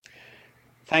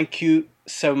Thank you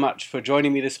so much for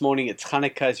joining me this morning. It's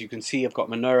Hanukkah. As you can see, I've got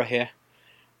menorah here,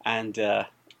 and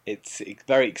it's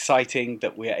very exciting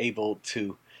that we are able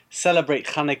to celebrate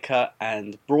Hanukkah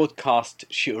and broadcast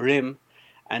shiurim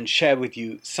and share with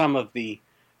you some of the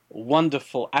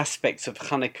wonderful aspects of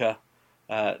Hanukkah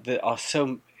that are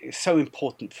so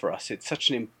important for us. It's such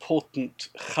an important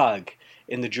Chag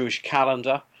in the Jewish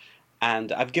calendar.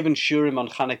 And I've given shiurim on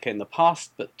Hanukkah in the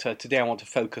past, but today I want to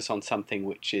focus on something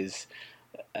which is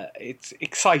it's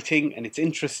exciting and it's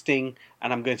interesting,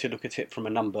 and I'm going to look at it from a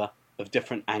number of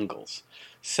different angles.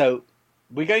 So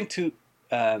we're going to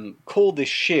call this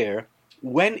shir,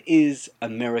 When is a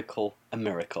Miracle a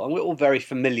Miracle? And we're all very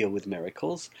familiar with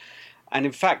miracles. And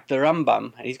in fact, the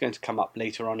Rambam, and he's going to come up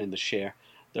later on in the shir,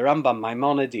 the Rambam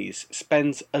Maimonides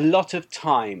spends a lot of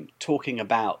time talking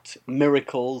about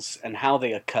miracles and how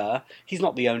they occur. He's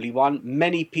not the only one.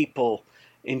 Many people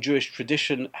in Jewish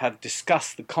tradition have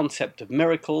discussed the concept of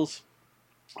miracles.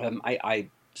 I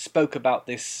spoke about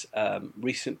this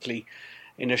recently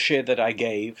in a shir that I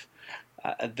gave,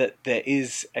 that there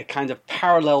is a kind of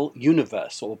parallel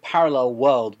universe or parallel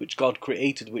world which God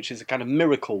created, which is a kind of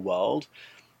miracle world,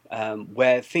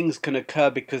 where things can occur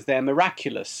because they're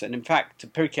miraculous. And in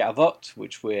fact, Pirkei Avot,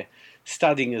 which we're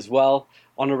studying as well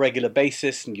on a regular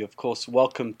basis, and you're of course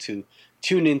welcome to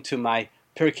tune into my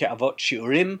Pirkei Avot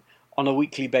shiurim on a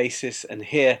weekly basis and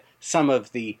hear some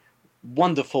of the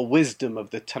wonderful wisdom of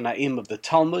the Tanaim of the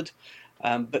Talmud.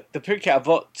 But the Pirkei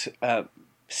Avot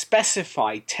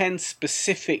specify 10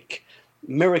 specific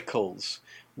miracles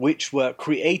which were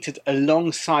created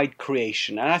alongside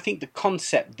creation. And I think the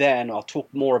concept there, and I'll talk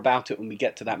more about it when we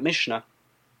get to that Mishnah,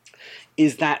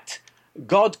 is that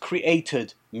God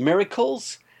created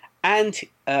miracles and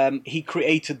he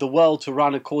created the world to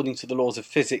run according to the laws of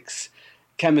physics,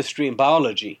 chemistry and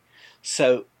biology.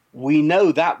 So we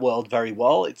know that world very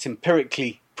well. It's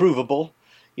empirically provable.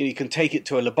 You can take it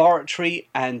to a laboratory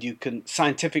and you can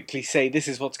scientifically say this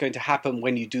is what's going to happen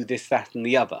when you do this, that and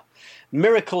the other.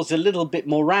 Miracles are a little bit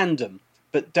more random,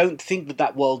 but don't think that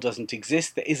that world doesn't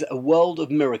exist. There is a world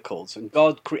of miracles, and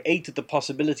God created the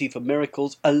possibility for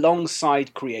miracles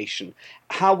alongside creation.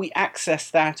 How we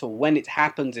access that or when it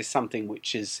happens is something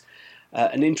which is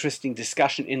an interesting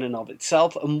discussion in and of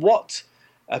itself, and what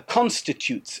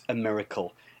constitutes a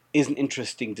miracle is an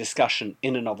interesting discussion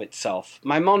in and of itself.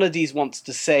 Maimonides wants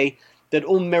to say that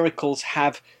all miracles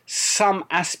have some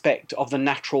aspect of the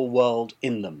natural world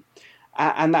in them.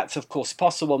 And that's of course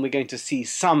possible, and we're going to see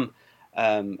some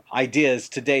ideas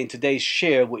today in today's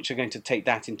shir which are going to take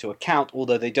that into account,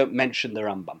 although they don't mention the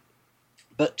Rambam.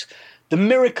 But the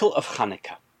miracle of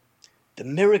Hanukkah. The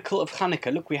miracle of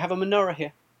Hanukkah. Look, we have a menorah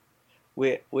here.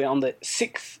 We're on the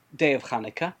 6th day of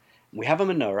Hanukkah. We have a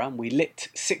menorah, and we lit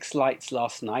 6 lights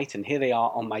last night, and here they are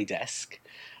on my desk.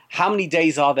 How many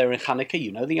days are there in Hanukkah?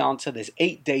 You know the answer. There's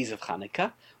 8 days of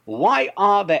Hanukkah. Why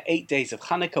are there 8 days of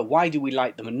Hanukkah? Why do we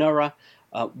light the menorah?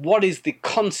 What is the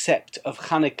concept of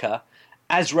Hanukkah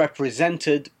as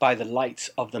represented by the lights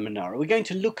of the menorah? We're going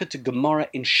to look at the Gemara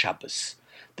in Shabbos.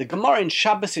 The Gemara in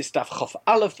Shabbos is Daf Chof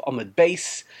Aleph Amud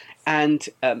Beis, and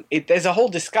there's a whole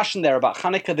discussion there about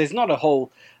Hanukkah. There's not a whole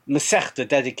Masechta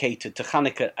dedicated to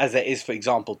Hanukkah as there is, for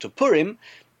example, to Purim.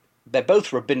 They're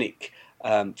both rabbinic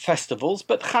festivals,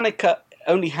 but Hanukkah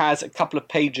only has a couple of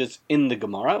pages in the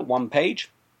Gemara, 1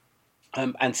 page,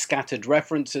 and scattered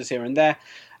references here and there,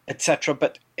 etc.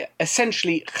 But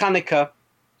essentially, Hanukkah,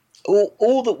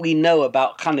 all that we know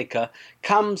about Hanukkah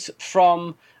comes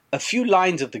from a few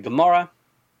lines of the Gemara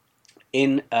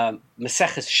in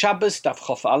Maseches Shabbos, Daf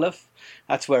Chof Aleph.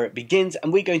 That's where it begins,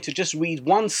 and we're going to just read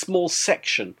one small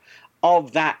section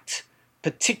of that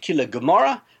particular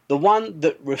Gemara, the one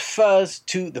that refers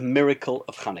to the miracle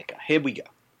of Hanukkah. Here we go.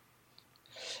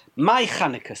 My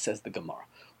Hanukkah, says the Gemara.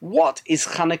 What is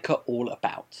Hanukkah all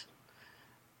about?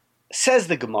 Says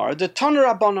the Gemara, the Tana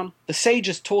Rabbanan, the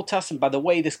sages taught us, and by the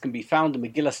way, this can be found in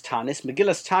Megillas Tanis.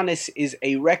 Megillas Tanis is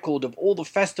a record of all the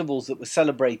festivals that were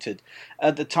celebrated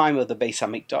at the time of the Beis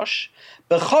Hamikdash.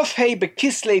 B'chof hei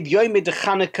b'kislev yomed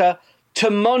Chanukah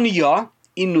temonia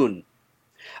inun.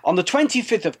 On the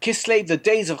 25th of Kislev, the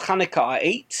days of Chanukah are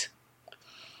 8.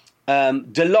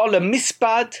 Delo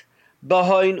lemispad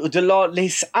b'hoin udelo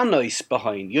lehisanois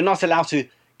b'hoin. You're not allowed to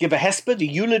give a hesped, a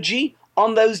eulogy,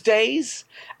 on those days,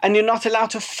 and you're not allowed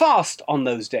to fast on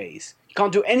those days. You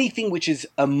can't do anything which is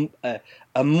a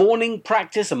mourning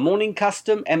practice, a mourning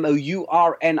custom, mourning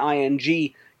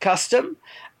custom,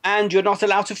 and you're not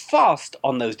allowed to fast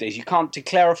on those days. You can't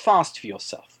declare a fast for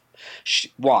yourself.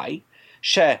 Why?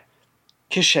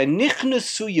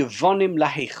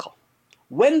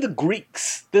 When the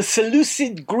Greeks, the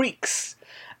Seleucid Greeks,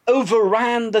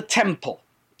 overran the temple,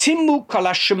 Timmu kol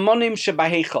hashmonim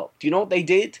shebaheichal. Do you know what they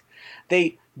did?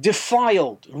 They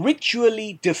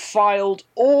ritually defiled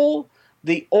all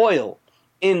the oil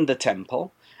in the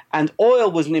temple, and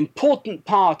oil was an important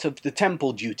part of the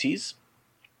temple duties.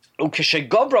 However,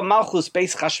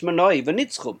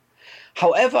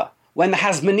 when the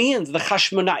Hasmoneans, the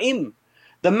Chashmonaim,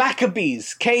 the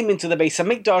Maccabees came into the Beis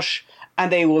Hamikdash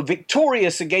and they were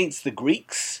victorious against the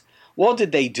Greeks, what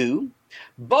did they do?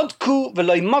 Bodku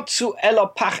v'lo motzu elo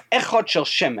pach echad shel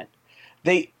shemen.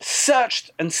 They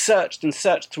searched and searched and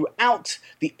searched throughout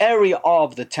the area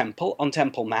of the temple, on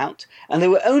Temple Mount, and they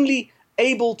were only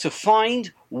able to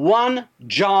find one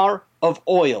jar of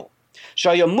oil.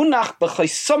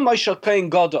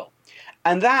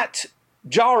 And that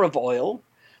jar of oil,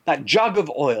 that jug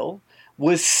of oil,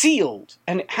 was sealed,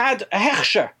 and it had a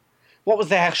hechsher. What was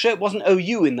the hechsher? It wasn't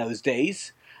OU in those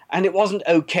days, and it wasn't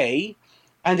OK,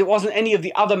 and it wasn't any of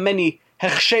the other many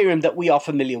hechsherim that we are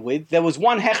familiar with. There was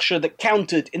one hechsher that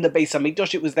counted in the Beis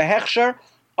Hamikdash. It was the hechsher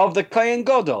of the Kohen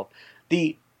Gadol,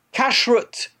 the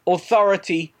kashrut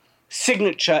authority,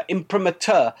 signature,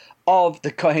 imprimatur of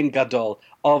the Kohen Gadol,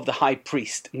 of the high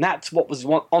priest. And that's what was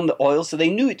on the oil, so they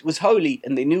knew it was holy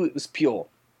and they knew it was pure.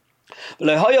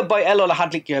 However,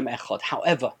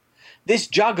 this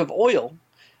jug of oil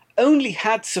only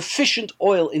had sufficient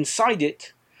oil inside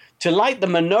it to light the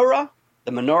menorah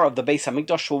of the Beis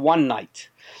Hamikdash for one night.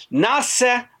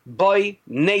 Naseh boy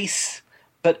nes,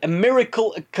 but a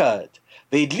miracle occurred.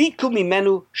 Ve'idliku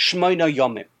mimenu shmoina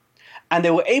yomim, and they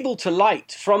were able to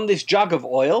light from this jug of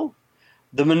oil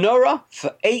the menorah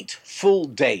for 8 full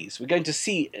days. We're going to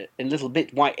see in a little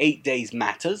bit why 8 days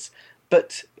matters,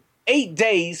 but 8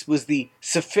 days was the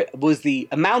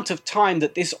amount of time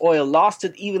that this oil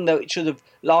lasted, even though it should have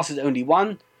lasted only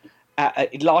one.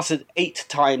 It lasted 8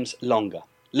 times longer.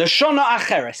 Lashona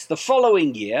acheres, the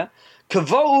following year,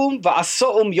 kavoum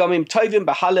va'asoum yomim tovim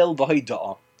b'halel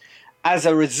v'hoida'a. As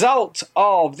a result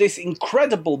of this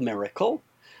incredible miracle,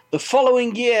 the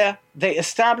following year they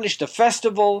established a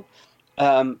festival,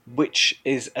 which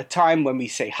is a time when we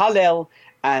say Hallel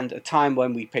and a time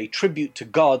when we pay tribute to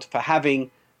God for having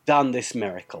done this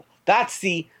miracle. That's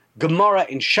the Gemara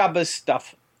in Shabbos,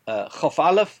 Daf Chof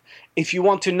Aleph. If you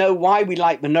want to know why we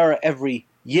light menorah every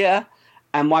year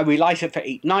and why we light it for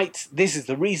 8 nights, this is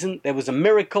the reason. There was a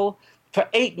miracle. For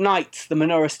 8 nights the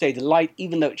menorah stayed alight,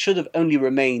 even though it should have only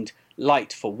remained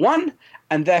light for 1,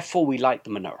 and therefore we light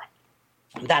the menorah.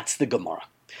 That's the Gemara.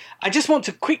 I just want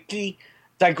to quickly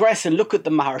digress and look at the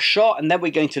Maharsha, and then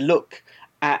we're going to look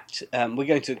at, we're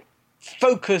going to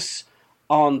focus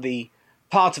on the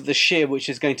part of the shir which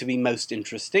is going to be most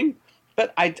interesting.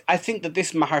 But I think that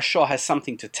this Maharsha has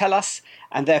something to tell us,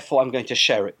 and therefore I'm going to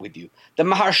share it with you. The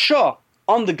Maharsha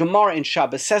on the Gemara in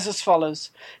Shabbos says as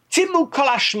follows: Timu kol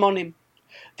hashmonim,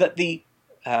 that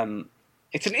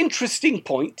it's an interesting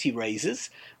point he raises.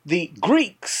 The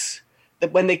Greeks,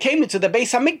 that when they came into the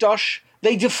Beis Hamikdash,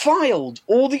 they defiled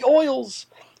all the oils.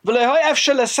 And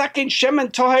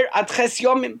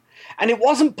it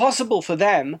wasn't possible for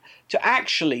them to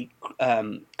actually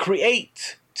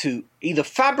create, to either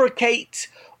fabricate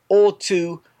or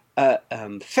to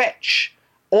fetch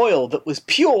oil that was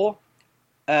pure,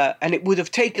 and it would have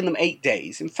taken them 8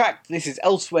 days. In fact, this is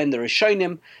elsewhere in the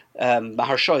Rishonim.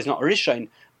 Maharsha is not a Rishon,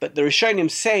 but the Rishonim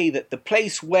say that the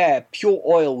place where pure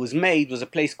oil was made was a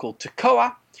place called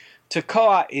Tekoa.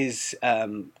 Tekoa is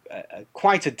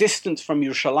quite a distance from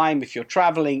Yerushalayim if you're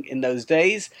traveling in those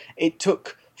days. It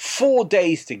took 4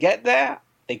 days to get there.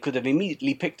 They could have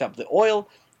immediately picked up the oil,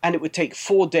 and it would take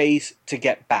 4 days to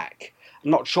get back.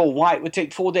 I'm not sure why it would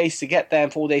take 4 days to get there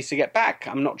and 4 days to get back.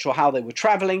 I'm not sure how they were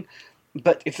traveling.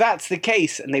 But if that's the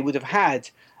case, and they would have had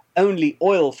only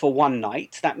oil for 1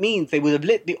 night, that means they would have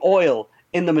lit the oil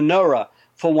in the menorah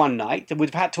for 1 night. They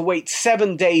would have had to wait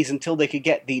 7 days until they could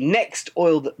get the next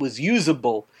oil that was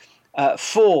usable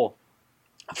for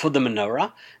the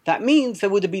menorah. That means there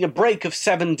would have been a break of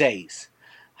 7 days.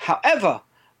 However,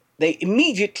 they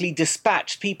immediately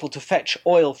dispatched people to fetch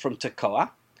oil from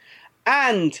Tekoa,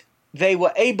 and they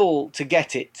were able to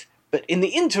get it. But in the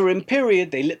interim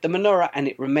period, they lit the menorah and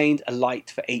it remained alight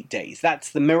for 8 days. That's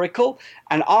the miracle.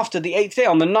 And after the 8th day,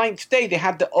 on the 9th day, they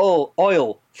had the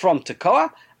oil from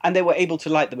Tekoa, and they were able to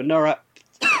light the menorah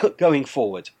going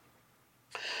forward.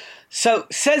 So,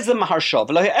 says the Maharsha,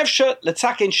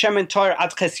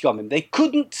 they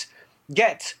couldn't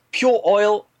get pure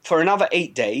oil for another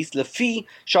 8 days. They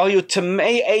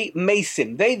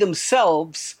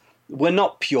themselves were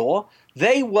not pure.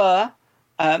 They were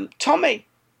tomei.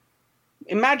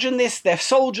 Imagine this, they're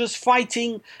soldiers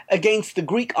fighting against the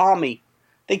Greek army.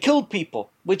 They killed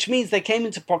people, which means they came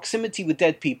into proximity with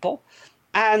dead people,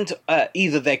 and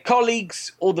either their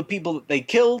colleagues or the people that they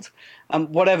killed,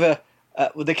 whatever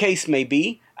the case may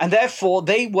be, and therefore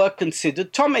they were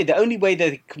considered Tomei. The only way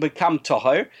they could become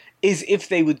Tohar is if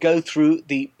they would go through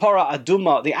the Pora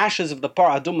Aduma, the ashes of the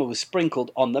Pora Aduma was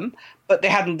sprinkled on them, but they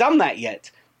hadn't done that yet.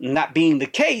 And that being the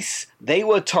case, they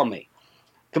were Tomei.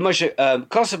 So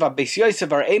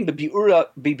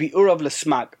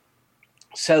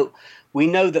we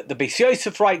know that the Beis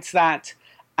Yosef writes that,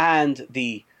 and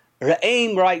the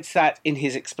Re'im writes that in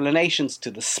his explanations to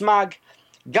the Smag.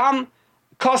 Gam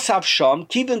kosav shom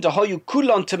kiven dehoyu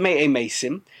kulon tamei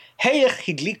mesim heyech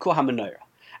hidliku hamenorah.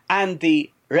 And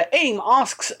the Re'im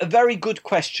asks a very good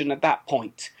question at that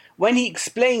point. When he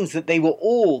explains that they were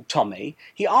all Tomei,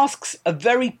 he asks a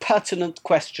very pertinent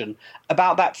question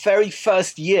about that very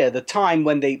first year, the time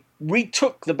when they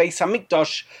retook the Beis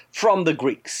Hamikdash from the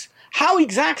Greeks. How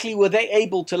exactly were they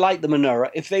able to light the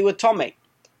menorah if they were Tomei?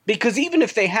 Because even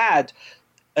if they had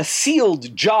a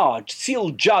sealed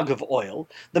jug of oil,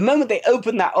 the moment they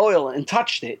opened that oil and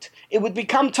touched it, it would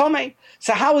become Tomei.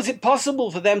 So how is it possible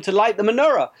for them to light the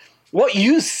menorah? What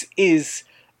use is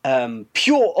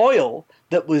pure oil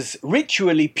that was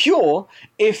ritually pure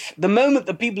if the moment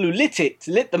the people who lit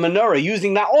the menorah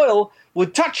using that oil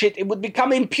would touch it, it would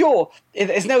become impure?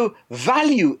 There's no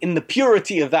value in the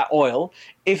purity of that oil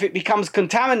if it becomes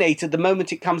contaminated the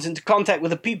moment it comes into contact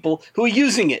with the people who are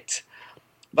using it.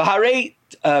 They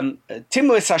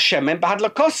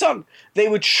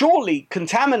would surely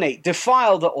contaminate,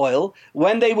 defile the oil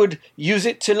when they would use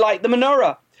it to light the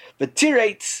menorah. The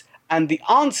Tirates, and the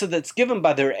answer that's given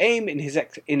by the Re'im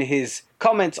in his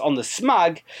comments on the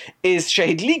Smag is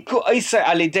Shehidliku Oisei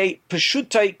Alidei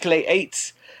Peshutai Klei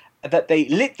Eitz, that they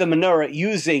lit the menorah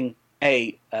using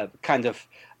a kind of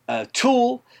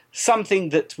tool, something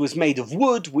that was made of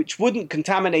wood, which wouldn't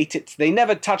contaminate it. They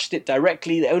never touched it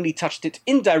directly, they only touched it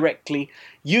indirectly,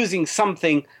 using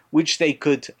something which they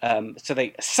could, so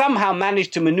they somehow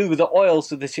managed to maneuver the oil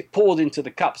so that it poured into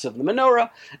the cups of the menorah,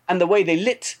 and the way they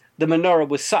lit the menorah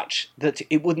was such that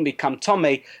it wouldn't become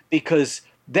Tomei, because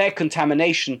their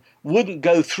contamination wouldn't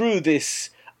go through this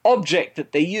object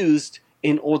that they used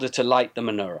in order to light the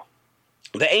menorah.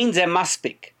 The Ein Zeh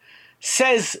Maspik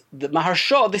says that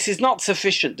Maharsha, this is not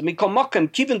sufficient.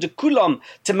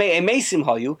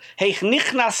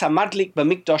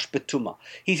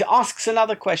 He asks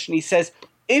another question. He says,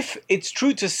 if it's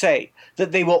true to say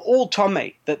that they were all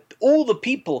Tomei, that all the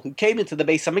people who came into the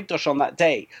Beis Hamikdash on that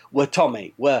day were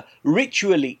Tomei, were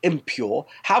ritually impure,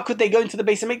 how could they go into the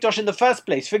Beis Hamikdash in the first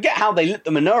place? Forget how they lit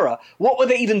the menorah. What were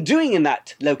they even doing in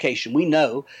that location? We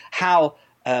know how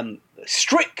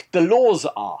strict the laws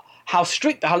are, how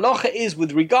strict the halacha is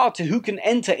with regard to who can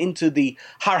enter into the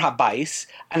Har HaBayis,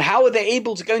 and how are they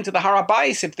able to go into the Har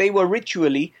HaBayis if they were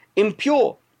ritually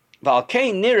impure? And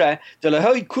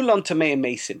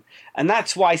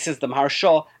that's why, says the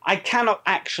Maharsha, I cannot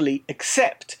actually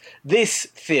accept this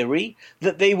theory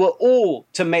that they were all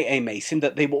Tamei Mesim,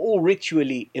 that they were all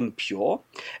ritually impure.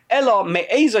 But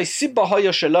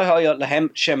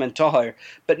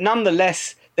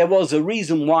nonetheless, there was a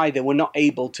reason why they were not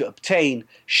able to obtain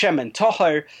Shemen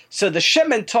Tohar. So the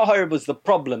Shemen Tohar was the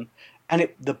problem, and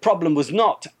the problem was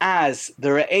not, as the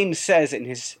Re'im says in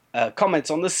his comments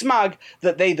on the Smag,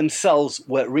 that they themselves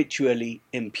were ritually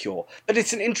impure. But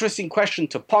it's an interesting question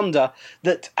to ponder,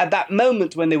 that at that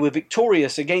moment when they were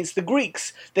victorious against the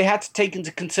Greeks, they had to take into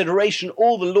consideration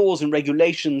all the laws and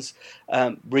regulations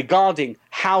regarding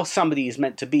how somebody is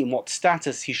meant to be and what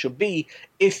status he should be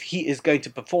if he is going to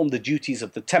perform the duties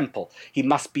of the temple. He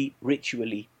must be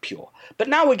ritually pure. But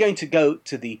now we're going to go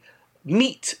to the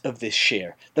meat of this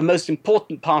shir, the most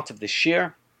important part of this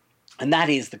shir, and that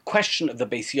is the question of the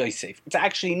Beis Yosef. It's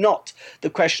actually not the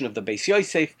question of the Beis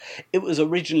Yosef. It was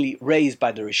originally raised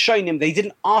by the Rishonim. They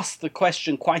didn't ask the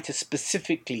question quite as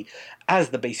specifically as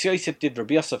the Beis Yosef did.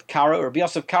 Rabbi Yosef Karo. Rabbi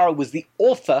Yosef Karo was the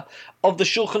author of the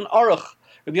Shulchan Aruch.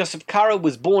 Rabbi Yosef Karo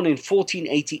was born in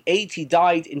 1488. He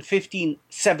died in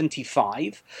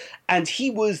 1575, and he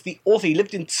was the author. He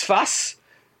lived in Tzfas,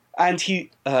 and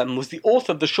he was the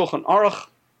author of the Shulchan Aruch,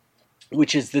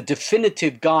 which is the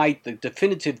definitive guide, the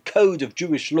definitive code of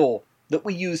Jewish law that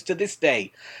we use to this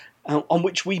day, on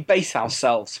which we base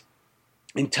ourselves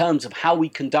in terms of how we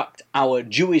conduct our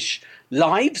Jewish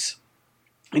lives,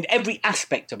 in every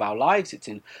aspect of our lives. It's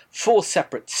in 4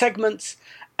 separate segments,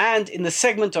 and in the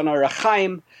segment on Orach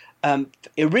Chaim,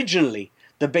 originally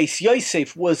the Beis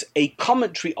Yosef was a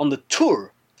commentary on the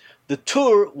Tur. The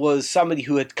Tur was somebody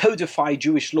who had codified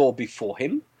Jewish law before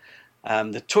him.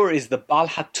 The Tur is the Baal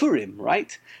HaTurim,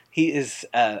 right? He is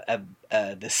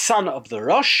the son of the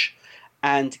Rosh,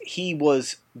 and he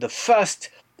was the first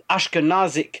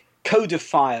Ashkenazic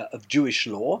codifier of Jewish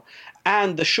law,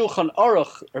 and the Shulchan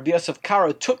Aruch, Rabbi Yosef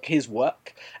Karo, took his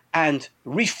work and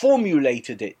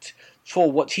reformulated it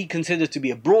for what he considered to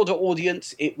be a broader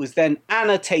audience. It was then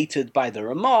annotated by the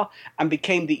Ramah and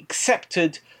became the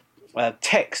accepted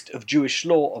text of Jewish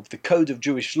law, of the Code of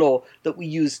Jewish Law that we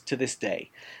use to this day.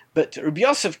 But Rabbi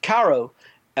Yosef Karo,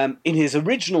 in his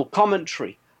original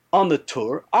commentary on the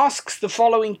Tur, asks the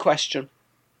following question.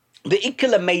 The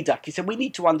Ikela Meidak, he said, we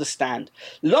need to understand,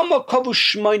 Lama Kovu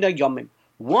Shmoina Yomim.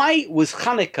 Why was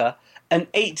Chanukah an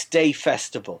 8-day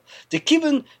festival? The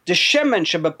Kiven the Shemen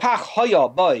Shebapach Hoya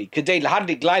Boy Kedei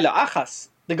Lahadlik Laila Achas.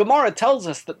 The Gemara tells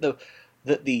us that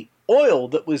the oil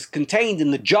that was contained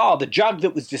in the jug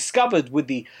that was discovered with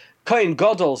the Kohen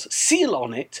Gadol's seal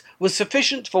on it, was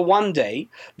sufficient for one day.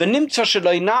 The Nimtza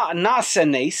Sheloi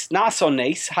Nasones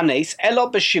Hanes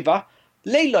Elo Beshiva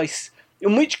Leilois.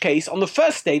 In which case, on the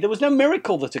first day, there was no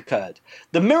miracle that occurred.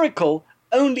 The miracle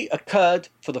only occurred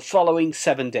for the following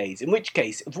 7 days. In which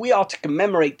case, if we are to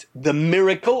commemorate the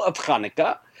miracle of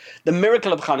Chanukah, the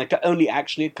miracle of Chanukah only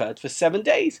actually occurred for 7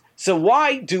 days. So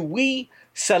why do we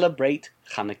celebrate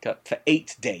Chanukah for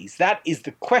 8 days? That is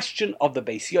the question of the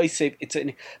Beis Yosef.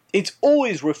 It's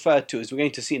always referred to, as we're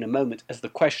going to see in a moment, as the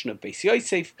question of Beis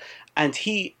Yosef, and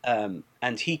he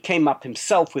came up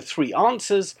himself with 3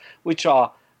 answers, which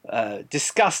are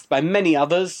discussed by many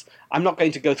others. I'm not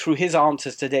going to go through his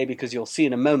answers today because you'll see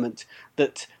in a moment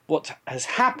that what has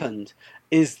happened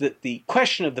is that the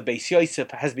question of the Beis Yosef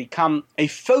has become a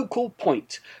focal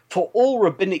point for all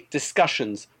rabbinic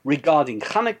discussions regarding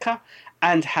Chanukah,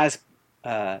 and has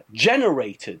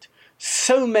generated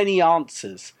so many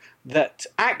answers that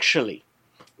actually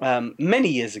many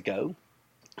years ago,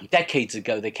 decades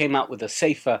ago, they came out with a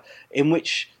sefer in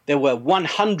which there were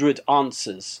 100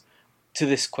 answers to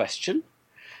this question.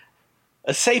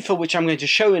 A sefer which I'm going to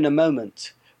show in a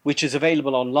moment, which is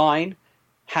available online,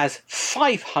 has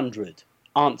 500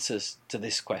 answers to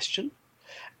this question.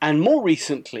 And more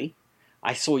recently,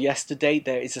 I saw yesterday,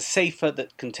 there is a sefer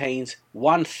that contains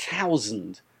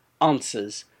 1,000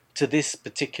 answers to this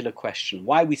particular question.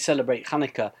 Why we celebrate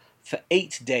Chanukah for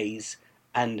 8 days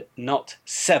and not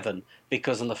 7,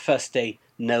 because on the first day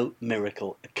no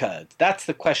miracle occurred. That's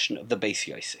the question of the Beis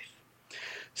Yosef.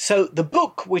 So the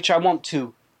book which I want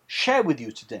to share with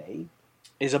you today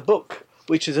is a book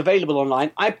which is available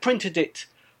online. I printed it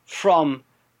from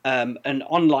an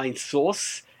online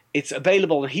source. It's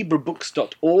available on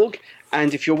HebrewBooks.org,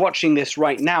 and if you're watching this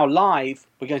right now live,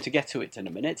 we're going to get to it in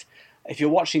a minute. If you're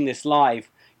watching this live,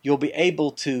 you'll be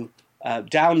able to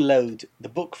download the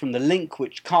book from the link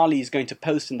which Carly is going to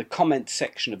post in the comments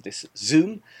section of this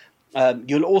Zoom.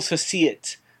 You'll also see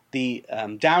it, the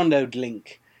download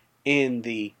link, in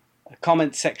the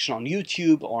comment section on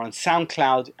YouTube or on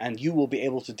SoundCloud, and you will be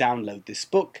able to download this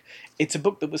book. It's a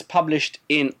book that was published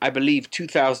in, I believe,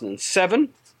 2007.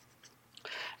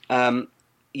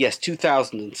 Yes,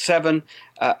 2007.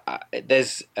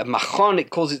 There's a Machon,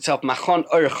 it calls itself Machon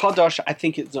Or Chodosh. I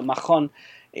think it's a Machon.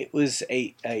 It was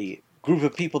a group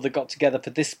of people that got together for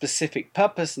this specific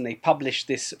purpose, and they published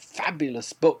this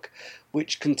fabulous book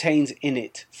which contains in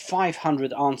it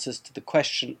 500 answers to the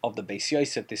question of the Beis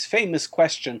Yosef, this famous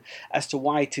question as to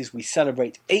why it is we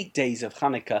celebrate 8 days of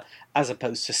Chanukah as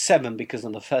opposed to 7, because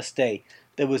on the first day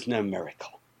there was no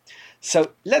miracle.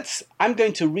 So I'm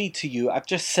going to read to you, I've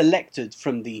just selected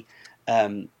from the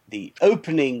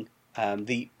opening,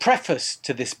 the preface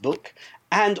to this book,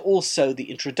 and also the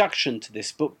introduction to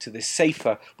this book, to this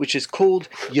sefer, which is called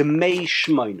Yemei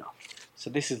Shmoina. So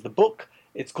this is the book,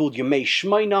 it's called Yemei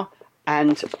Shmoina,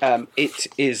 and it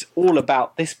is all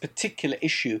about this particular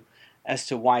issue as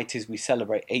to why it is we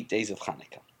celebrate 8 days of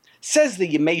Chanukah. Says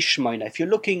the Yemei Shmoina. If you're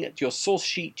looking at your source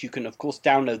sheet, you can of course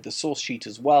download the source sheet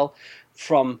as well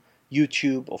from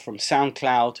YouTube or from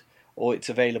SoundCloud, or it's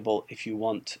available if you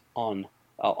want on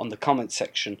the comment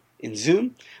section in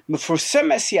Zoom.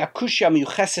 Says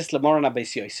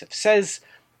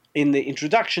in the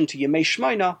introduction to Yemei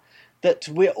Shmoina that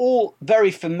we're all very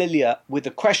familiar with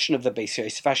the question of the Beis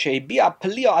Yosef,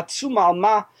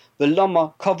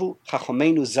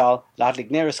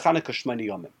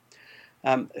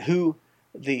 who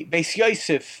the Beis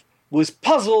Yosef was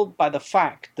puzzled by the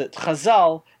fact that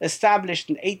Chazal established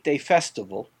an 8-day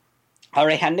festival,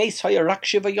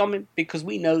 because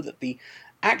we know that the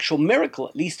actual miracle,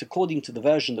 at least according to the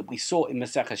version that we saw in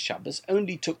Maseches Shabbos,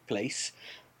 only took place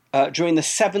during the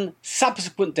 7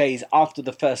 subsequent days after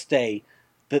the first day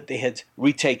that they had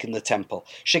retaken the temple.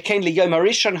 Shekain liyom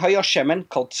harishon haya shemen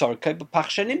kol tzorkei b'pach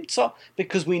shenimtza,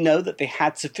 because we know that they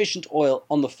had sufficient oil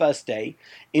on the first day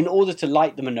in order to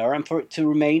light the menorah and for it to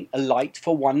remain alight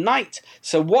for one night.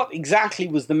 So what exactly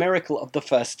was the miracle of the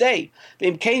first day?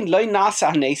 In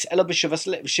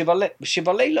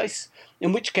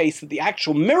which case that the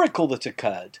actual miracle that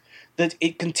occurred, that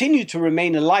it continued to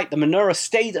remain alight, the menorah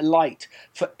stayed alight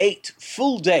for 8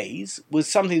 full days, was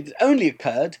something that only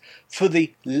occurred for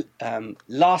the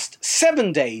last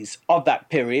 7 days of that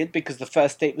period, because the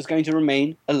first day it was going to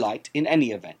remain alight in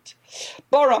any event.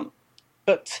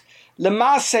 But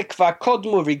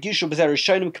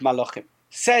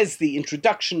says the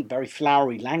introduction, very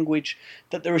flowery language,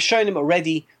 that the Rishonim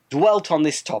already dwelt on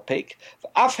this topic.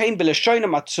 And the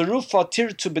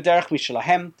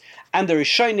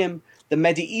Rishonim, the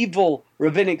medieval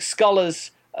rabbinic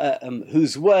scholars,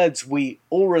 whose words we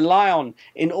all rely on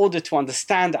in order to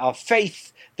understand our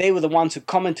faith, they were the ones who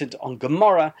commented on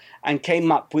Gemara and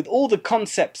came up with all the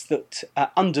concepts that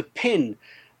underpin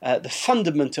the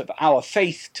fundament of our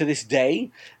faith to this day.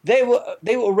 They were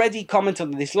already commented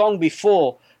on this long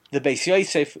before the Beis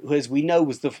Yosef, who, as we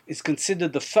know, is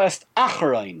considered the first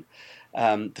Acharon,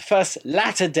 the first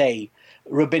latter-day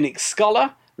rabbinic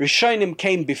scholar. Rishonim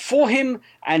came before him,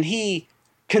 and he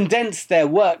condensed their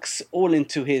works all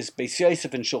into his Beis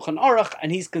Yosef and Shulchan Aruch,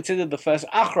 and he's considered the first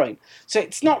Acharon. So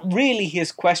it's not really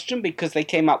his question, because they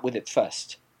came up with it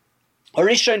first.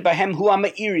 Orishon Bahem Hu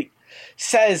Meiri,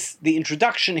 says the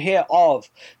introduction here of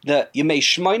the Yemei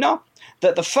Shmoina,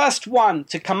 that the first one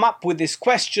to come up with this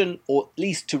question, or at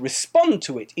least to respond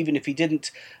to it, even if he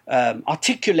didn't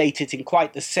articulate it in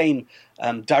quite the same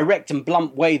direct and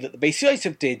blunt way that the Beis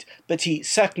Yosef did, but he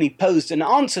certainly posed an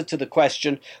answer to the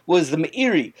question, was the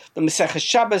Meiri, the Maseches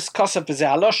Shabbos, Kosav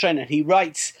B'zeh Haloshen, and he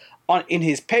writes in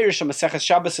his Perush on Maseches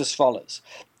Shabbos as follows: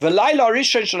 V'layla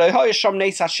Rishon shelo hoya sham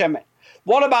neis Hashemen.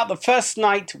 What about the first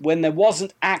night when there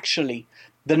wasn't actually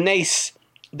the nes,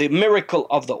 the miracle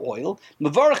of the oil?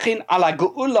 Mevorchin ala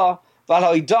geula v'al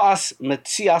hoidas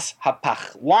metzias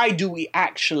hapach. Why do we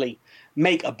actually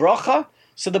make a bracha?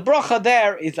 So the bracha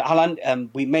there is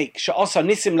we make she'osa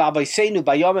nisim la'avoseinu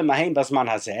bayomim mahem bazman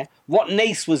hazeh. What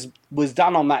nes was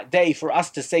done on that day for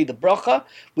us to say the bracha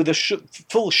with a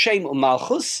full shem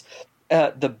u'malchus?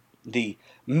 The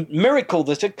miracle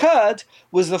that occurred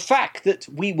was the fact that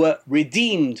we were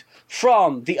redeemed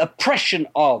from the oppression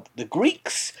of the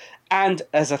Greeks, and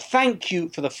as a thank you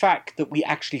for the fact that we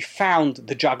actually found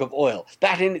the jug of oil.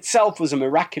 That in itself was a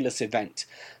miraculous event.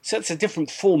 So it's a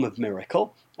different form of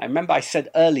miracle. I remember I said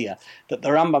earlier that the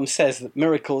Rambam says that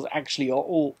miracles actually are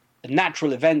all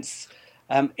natural events.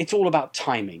 It's all about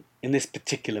timing in this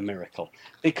particular miracle,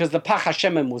 because the Pach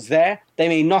Hashemim was there. They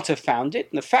may not have found it,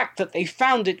 and the fact that they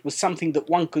found it was something that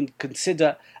one could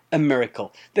consider a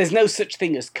miracle. There's no such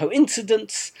thing as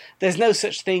coincidence. There's no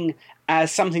such thing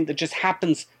as something that just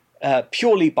happens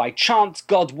purely by chance.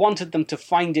 God wanted them to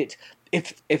find it.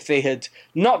 If they had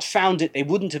not found it, they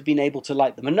wouldn't have been able to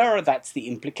light the menorah. That's the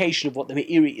implication of what the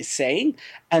Meiri is saying.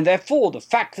 And therefore, the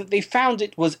fact that they found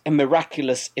it was a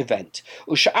miraculous event.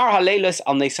 Usha'ar haleilos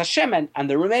al neis Hashemen, and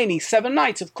the remaining 7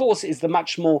 nights, of course, is the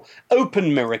much more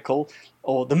open miracle,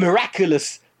 or the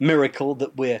miraculous miracle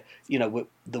that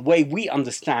the way we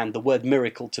understand the word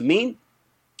miracle to mean,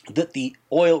 that the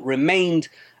oil remained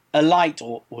alight,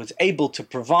 or was able to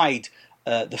provide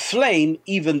the flame,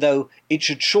 even though it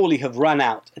should surely have run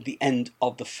out at the end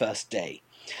of the first day.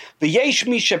 And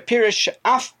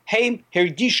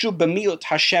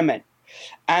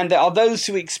there are those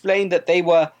who explain that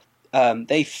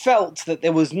they felt that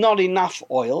there was not enough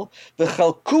oil. So the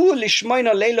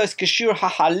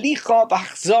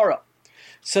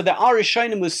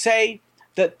Arishonim would say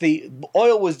that the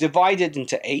oil was divided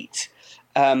into 8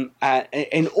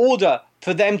 in order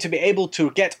for them to be able to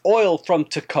get oil from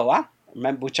Tekoa,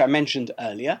 which I mentioned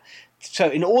earlier. So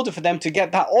in order for them to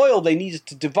get that oil, they needed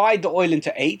to divide the oil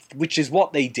into 8, which is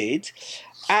what they did.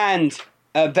 And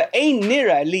ve'ein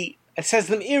nira li, it says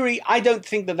the Meiri, I don't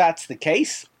think that that's the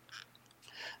case.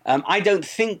 I don't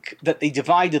think that they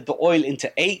divided the oil into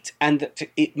 8 and that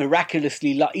it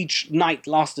miraculously each night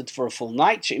lasted for a full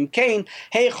night. We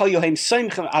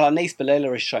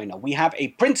have a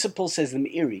principle, says the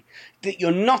Meiri, that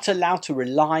you're not allowed to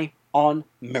rely on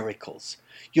miracles.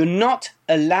 You're not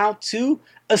allowed to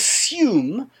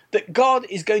assume that God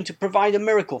is going to provide a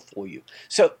miracle for you.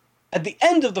 So at the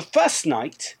end of the first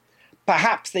night,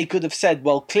 perhaps they could have said,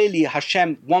 well, clearly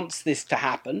Hashem wants this to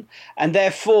happen, and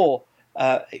therefore,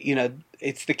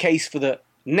 it's the case for the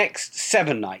next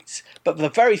 7 nights. But the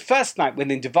very first night, when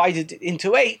they divided it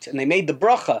into 8, and they made the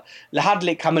bracha,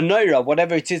 lahadlik hamanoira,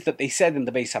 whatever it is that they said in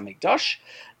the Beis HaMikdash,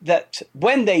 that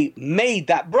when they made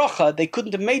that bracha, they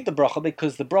couldn't have made the bracha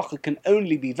because the bracha can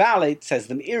only be valid, says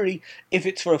the Meiri, if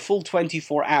it's for a full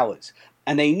 24 hours.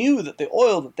 And they knew that the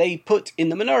oil that they put in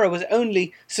the menorah was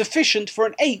only sufficient for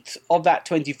an eighth of that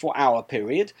 24-hour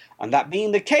period. And that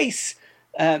being the case,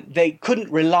 they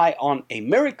couldn't rely on a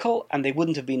miracle, and they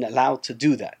wouldn't have been allowed to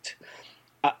do that.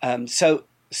 So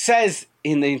says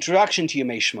in the introduction to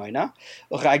Yemei Shmoina,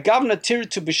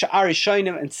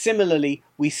 and similarly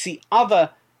we see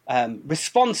other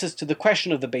responses to the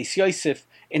question of the Beis Yosef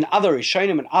in other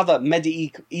Rishonim and other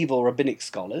medieval rabbinic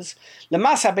scholars.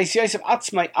 Lemasa Beis Yosef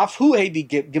atzmai afhu hevi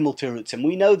gimel terutzim.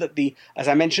 We know that as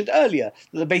I mentioned earlier,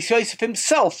 the Beis Yosef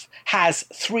himself has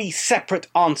 3 separate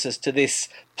answers to this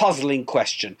puzzling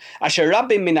question. Asher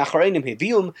rabbim min achronim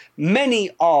hevium, many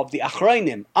of the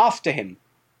achronim after him,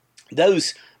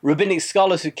 those rabbinic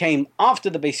scholars who came after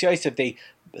the Beis Yosef,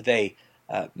 they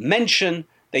mention.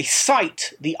 They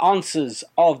cite the answers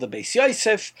of the Beis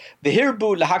Yosef,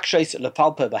 v'hirbu lahakshos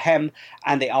lepalpa b'hem,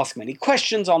 and they ask many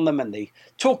questions on them, and they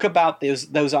talk about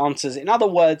those answers. In other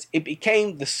words, it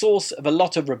became the source of a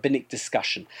lot of rabbinic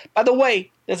discussion. By the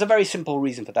way, there's a very simple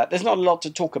reason for that. There's not a lot to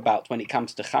talk about when it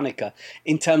comes to Chanukah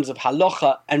in terms of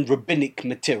halacha and rabbinic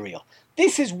material.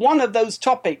 This is one of those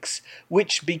topics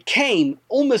which became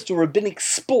almost a rabbinic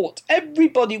sport.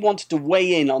 Everybody wanted to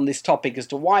weigh in on this topic as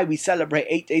to why we celebrate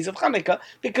 8 days of Chanukah,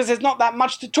 because there's not that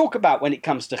much to talk about when it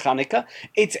comes to Chanukah.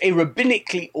 It's a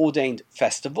rabbinically ordained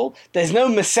festival. There's no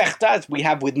Masechta, as we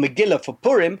have with Megillah for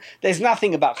Purim. There's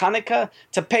nothing about Chanukah.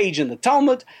 It's a page in the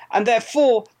Talmud, and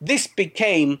therefore this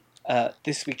became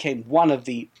one of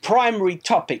the primary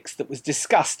topics that was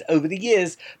discussed over the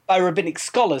years by rabbinic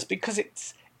scholars, because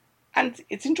it's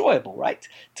enjoyable, right,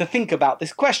 to think about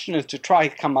this question and to try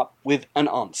to come up with an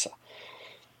answer.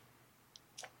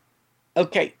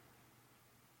 Okay.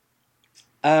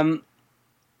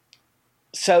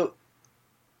 So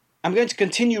I'm going to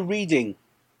continue reading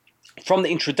from the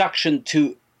introduction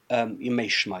to Yemei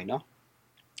Shmoina.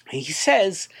 He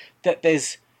says that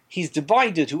he's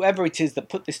divided, whoever it is that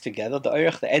put this together, the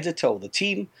Orech, the editor, or the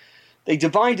team, they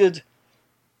divided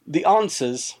the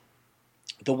answers,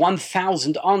 the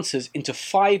 1,000 answers, into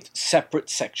 5 separate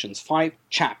sections, 5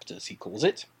 chapters, he calls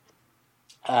it.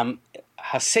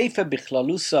 HaSefer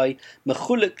Bichlalusai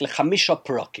Mechulek Lechamisha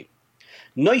Parakim.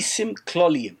 Noisim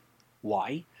Kloliim.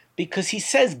 Why? Because he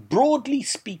says, broadly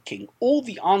speaking, all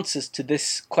the answers to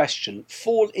this question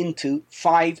fall into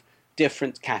 5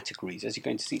 different categories. As you're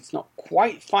going to see, it's not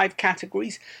quite 5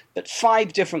 categories, but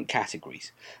 5 different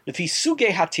categories. In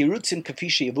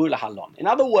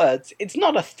other words, it's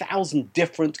not 1,000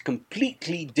 different,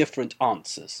 completely different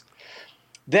answers.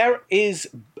 There is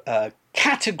a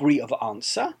category of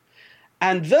answer,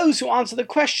 and those who answer the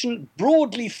question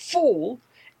broadly fall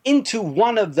into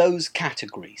one of those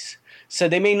categories. So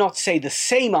they may not say the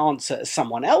same answer as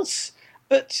someone else,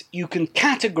 but you can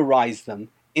categorize them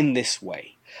in this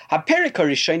way.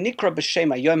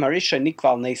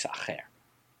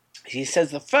 He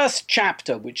says the first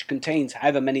chapter, which contains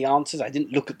however many answers, I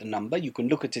didn't look at the number, you can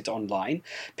look at it online.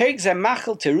 There's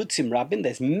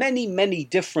many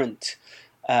different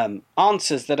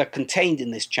answers that are contained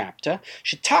in this chapter.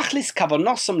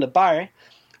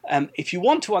 If you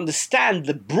want to understand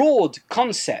the broad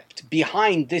concept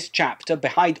behind this chapter,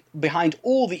 behind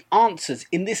all the answers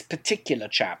in this particular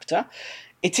chapter,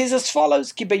 it is as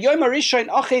follows. Don't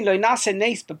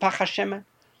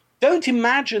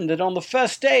imagine that on the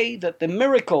first day that the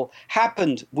miracle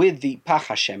happened with the Pach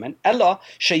HaShemen.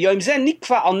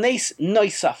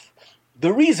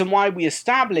 The reason why we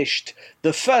established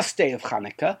the first day of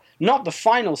Chanukah, not the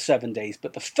final 7 days,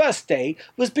 but the first day,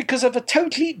 was because of a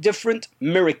totally different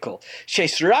miracle.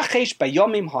 That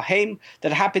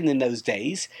happened in those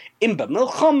days, either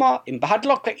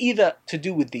to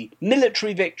do with the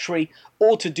military victory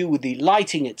or to do with the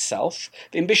lighting itself,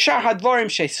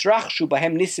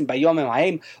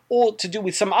 or to do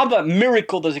with some other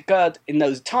miracle that occurred in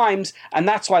those times, and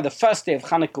that's why the first day of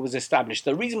Chanukah was established.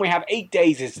 The reason we have 8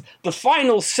 days is the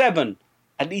final 7,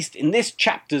 at least in this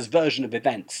chapter's version of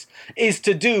events, is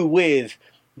to do with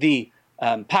the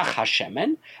Pach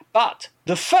HaShemen, but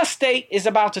the first day is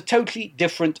about a totally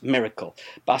different miracle.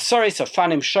 Ba'asaris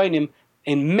Afanim Shonim,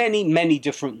 in many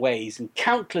different ways, in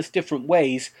countless different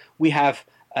ways, we have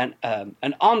an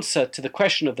answer to the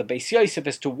question of the Beis Yosef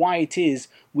as to why it is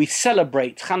we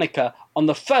celebrate Chanukah on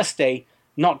the first day,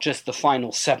 not just the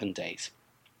final 7 days.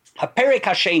 HaPerek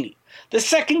HaSheni, the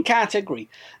second category,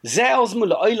 Ze'oz Mul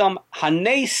Olam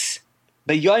Hanes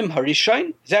b'yom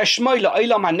harishon, zeh shmoy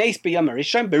la'olam hanes b'yom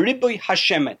harishon b'ribuy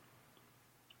hashemen.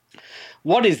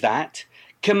 What is that?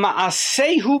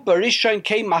 K'ma'asehu b'rishon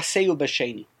k'ma'asehu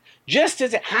b'sheni. Just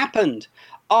as it happened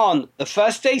on the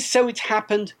first day, so it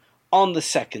happened on the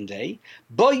second day.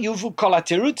 Bo yuvu kol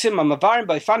hatirutzim ha'mavarim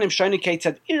b'ofanim shoni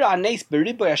keitzad ira hanes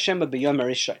b'ribuy Hashem b'yom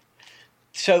harishon.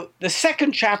 So the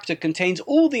second chapter contains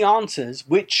all the answers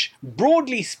which,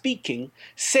 broadly speaking,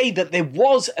 say that there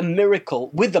was a miracle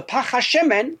with the pach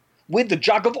hashemen, with the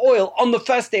jug of oil, on the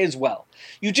first day as well.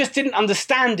 You just didn't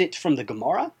understand it from the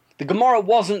Gemara. The Gemara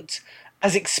wasn't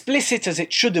as explicit as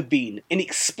it should have been in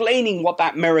explaining what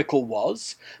that miracle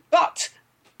was, but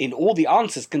in all the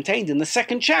answers contained in the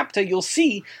second chapter, you'll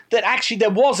see that actually there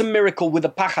was a miracle with the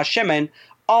pach hashemen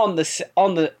on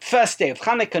the first day of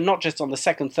Chanukah, not just on the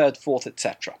second, third, fourth,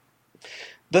 etc.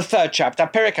 The third chapter,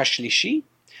 Perek HaShlishi,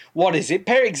 what is it?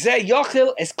 Perek Zeh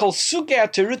Yochil es kol sugei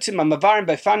hatirutzim ha'mavarim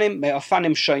b'ofanim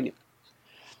me'ofanim shonim.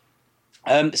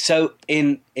 So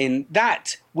in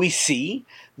that we see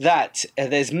that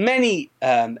there's many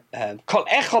kol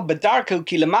echad b'darko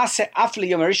ki lemase af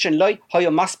liyom harishon lo haya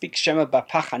maspik shema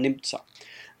b'pach hanimtza.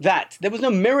 That there was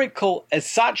no miracle as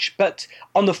such, but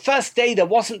on the first day there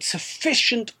wasn't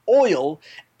sufficient oil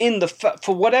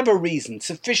for whatever reason,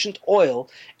 sufficient oil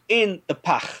in the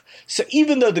pach. So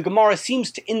even though the Gemara seems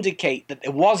to indicate that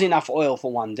there was enough oil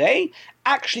for one day,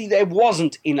 actually there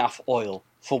wasn't enough oil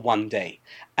for one day.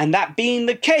 And that being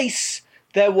the case,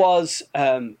 there was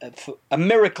a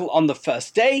miracle on the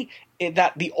first day,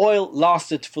 that the oil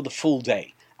lasted for the full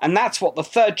day. And that's what the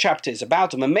third chapter is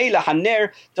about. Mamela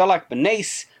haner dalak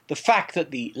b'nes. The fact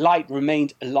that the light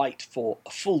remained a light for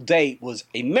a full day was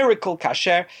a miracle.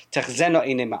 Kasher techzeno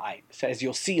ine ma'ayim. So as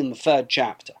you'll see in the third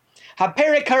chapter.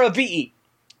 HaPerek HaRavi'i,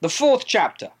 the fourth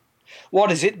chapter.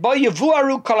 What is it? Bo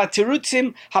yevuaru kol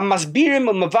hatirutzim hamasbirim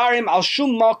u'mavarim al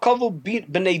shum ma kovu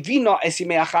b'nei vino es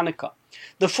yimei HaChanukah.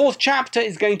 The fourth chapter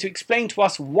is going to explain to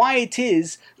us why it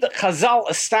is that Chazal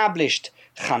established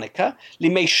Chanukah,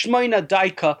 Limei Shmoina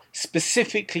Daika,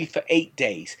 specifically for 8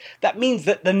 days. That means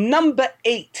that the number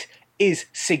 8 is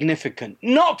significant,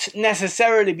 not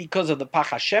necessarily because of the Pach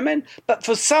HaShemen, but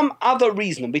for some other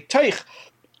reason. B'toich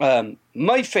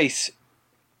Moifes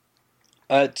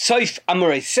Tzoif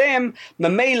Amoreseim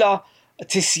Mamela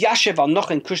Tisyashev al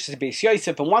Nochen Kushas Beis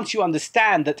Yosef. And once you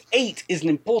understand that 8 is an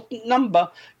important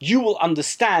number, you will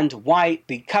understand why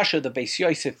the Kasha, the Beis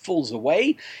Yosef, falls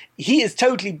away. He is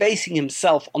totally basing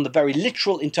himself on the very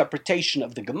literal interpretation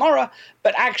of the Gemara,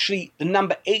 but actually the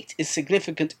number 8 is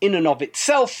significant in and of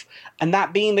itself, and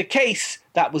that being the case,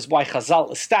 that was why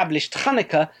Chazal established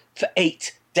Chanukah for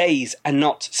 8 days and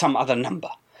not some other number.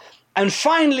 And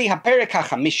finally, HaPerek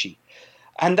HaChamishi,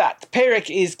 and that Perek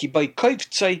is Ki Boi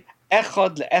Koivtzoi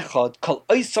Echad leechad kol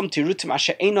oisam tirutim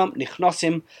asher einam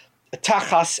nichnosim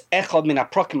tachas echad min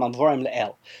haprokim amvorim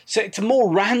leel. So it's a more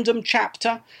random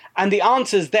chapter, and the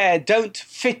answers there don't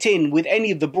fit in with any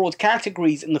of the broad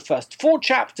categories in the first 4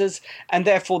 chapters, and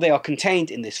therefore they are contained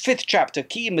in this 5th chapter.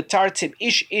 Ki metartim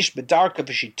ish bedarka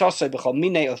v'shitosoi b'chol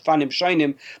minei ofanim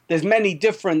shonim. There's many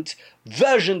different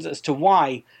versions as to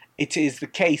why it is the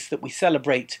case that we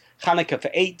celebrate Chanukah for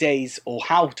 8 days, or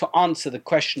how to answer the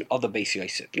question of the Beis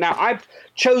Yosef. Now, I've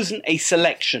chosen a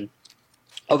selection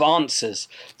of answers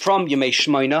from Yemei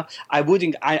Shmoina.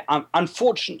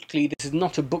 Unfortunately, this is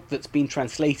not a book that's been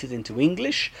translated into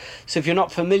English, so if you're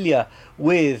not familiar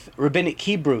with Rabbinic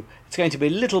Hebrew, it's going to be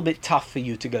a little bit tough for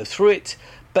you to go through it,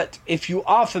 but if you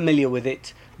are familiar with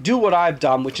it, do what I've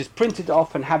done, which is print it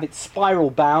off and have it spiral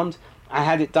bound. I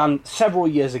had it done several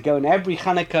years ago, and every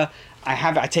Chanukah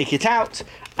I take it out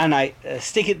and I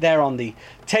stick it there on the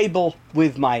table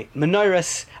with my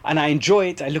menorahs, and I enjoy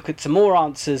it. I look at some more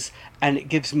answers, and it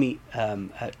gives me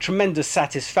tremendous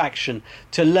satisfaction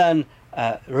to learn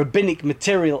rabbinic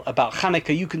material about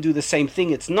Chanukah. You can do the same thing.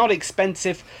 It's not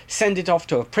expensive. Send it off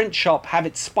to a print shop, have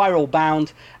it spiral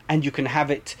bound, and you can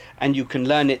have it and you can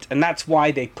learn it. And that's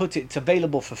why they put it. It's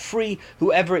available for free.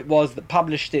 Whoever it was that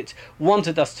published it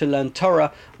wanted us to learn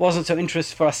Torah, wasn't so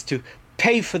interested for us to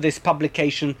pay for this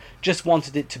publication, just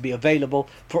wanted it to be available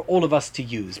for all of us to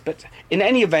use. But in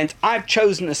any event, I've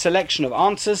chosen a selection of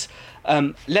answers.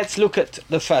 Let's look at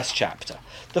the first chapter.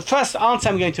 The first answer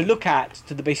I'm going to look at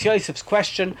to the Beis Yosef's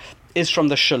question is from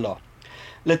the Shalah.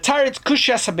 L'taretz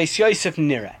kushas ha-Beis Yosef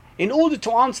nireh. In order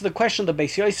to answer the question of the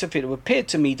Beis Yosef, it would appear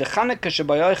to me the Chanukah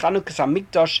shebayoi Chanukas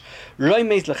ha-Mikdash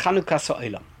roimez leChanukas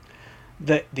ha'olam.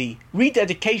 The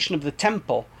rededication of the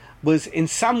temple was in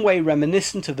some way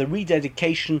reminiscent of the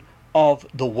rededication of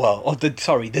the world, or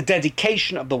the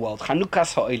dedication of the world.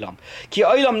 Chanukas ha'olam. Ki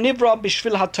ha'olam nivra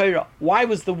b'shvil ha'Torah. Why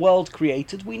was the world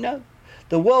created? We know.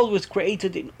 The world was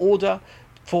created in order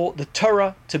for the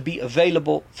Torah to be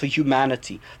available for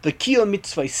humanity, the Kiyum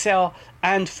Mitzvah,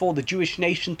 and for the Jewish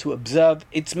nation to observe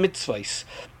its mitzvahs.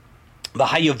 The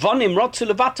Hayavanim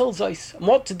Rotzu Levatel Zois.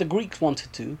 What did the Greeks want to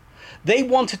do? They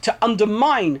wanted to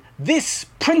undermine this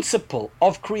principle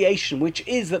of creation, which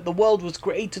is that the world was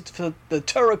created for the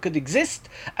Torah could exist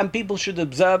and people should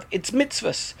observe its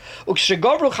mitzvahs.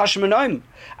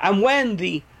 And when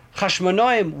the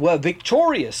Chashmonaim were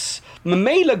victorious,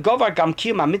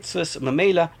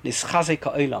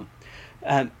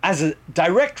 as a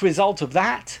direct result of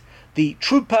that, the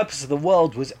true purpose of the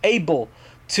world was able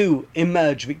to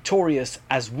emerge victorious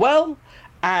as well,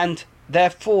 and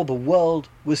therefore the world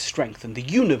was strengthened, the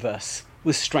universe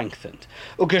was strengthened.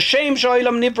 And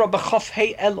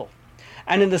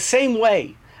in the same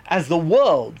way as the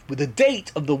world, with the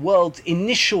date of the world's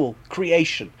initial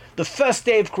creation, the first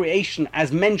day of creation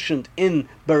as mentioned in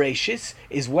Bereshis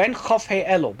is when? Chof Hei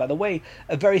Elul. By the way,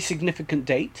 a very significant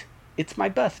date. It's my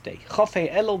birthday. Chof Hei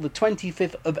Elul, the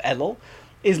 25th of Elul,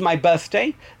 is my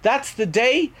birthday. That's the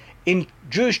day in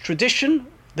Jewish tradition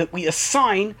that we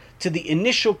assign to the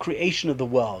initial creation of the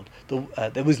world.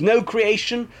 There was no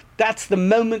creation. That's the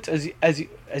moment, as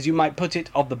you might put it,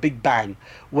 of the Big Bang,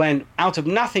 when out of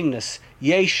nothingness,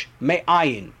 yesh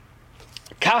me'ayin.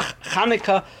 Kach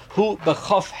Chanukah hu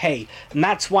b'chof hei, and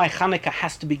that's why Chanukah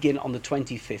has to begin on the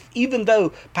 25th, even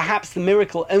though perhaps the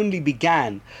miracle only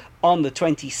began on the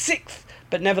 26th.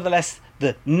 But nevertheless,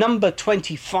 the number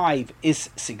 25 is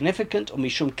significant.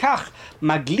 Umishum kach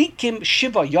maglikim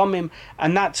shiva yomim,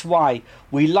 and that's why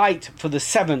we light for the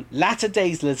 7 latter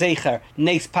days lezecher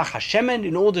nes pach hashemen,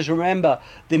 in order to remember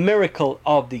the miracle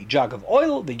of the jug of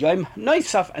oil, the yom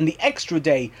noisaf, and the extra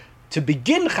day to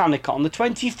begin Chanukah on the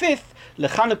 25th,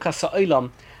 lechanukah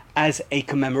sa'olam, as a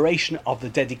commemoration of the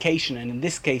dedication, and in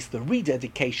this case the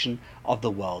rededication of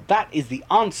the world. That is the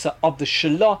answer of the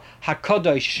Shelah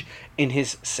HaKadosh in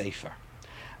his Sefer.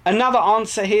 Another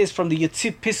answer here is from the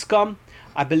Yetzid Piskam.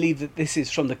 I believe that this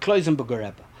is from the Kloisenberger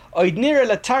Rebbe. Oidnira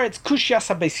lataretz kushas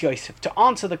haBeis Yosef. To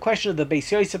answer the question of the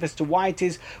Beis Yosef as to why it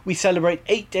is we celebrate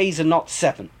 8 days and not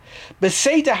 7.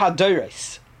 Beseder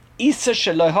hadores isa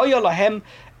shelo hoya lahem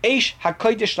eish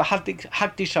hakodesh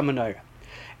lahakdish hamenorah.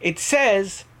 It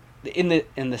says in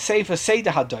the Sefer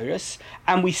Seder Hadores,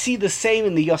 and we see the same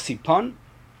in the Yosipon,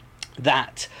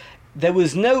 that there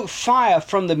was no fire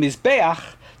from the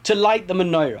Mizbeach to light the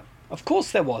menorah. Of course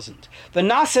there wasn't.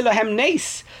 And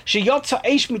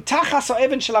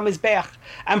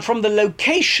from the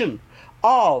location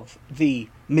of the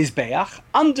Mizbeach,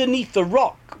 underneath the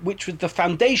rock, which was the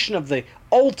foundation of the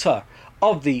altar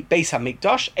of the Beis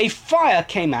HaMikdash, a fire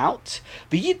came out,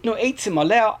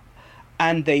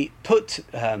 and they put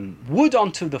wood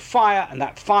onto the fire, and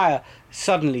that fire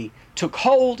suddenly took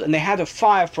hold, and they had a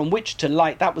fire from which to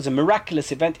light. That was a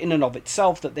miraculous event in and of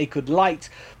itself, that they could light,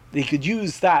 they could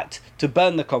use that to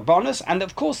burn the korbanos, and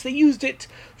of course they used it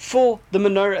for the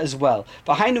menorah as well.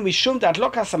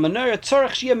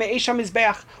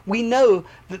 We know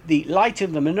that the light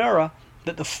of the menorah,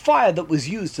 that the fire that was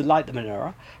used to light the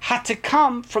menorah, had to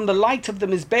come from the light of the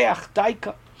Mizbeach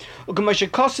Daika.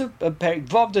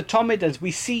 As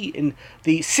we see in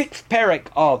the 6th perek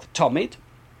of Tomid,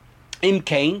 if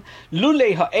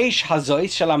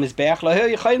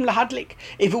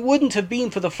it wouldn't have been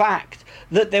for the fact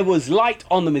that there was light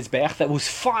on the Mizbeach, there was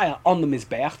fire on the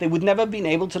Mizbeach, they would never have been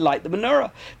able to light the menorah.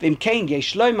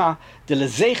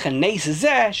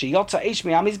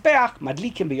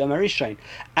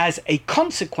 As a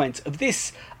consequence of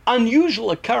this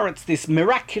unusual occurrence, this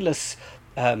miraculous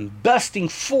bursting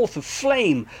forth of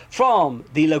flame from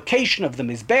the location of the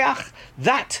Mizbeach,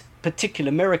 that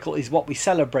particular miracle is what we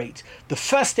celebrate the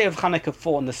first day of Chanukah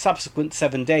for, and the subsequent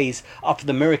 7 days after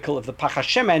the miracle of the Pach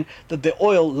HaShemen, that the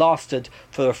oil lasted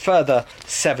for a further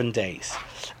 7 days.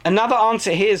 Another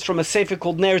answer here is from a sefer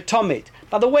called Ner Tomid.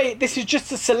 By the way, this is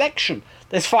just a selection.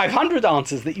 There's 500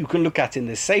 answers that you can look at in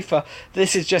this sefer.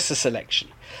 This is just a selection.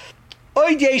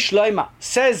 Oid yesh loima,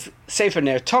 says Sefer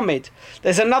Ner Tomid,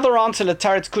 there's another answer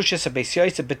l'taretz kushas haBeis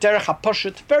Yosef b'derech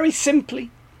haposhut, very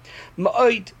simply.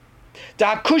 Ma'oid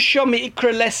da'akushya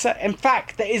me'ikra lesa. In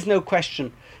fact, there is no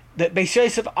question that Beis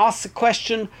Yosef asks a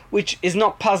question which is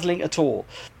not puzzling at all.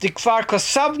 Dikvar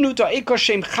kosavnu da'iko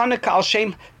shem Chanukah al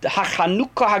shem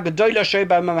ha'Chanukah ha'gedolah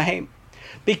sheba mamahem,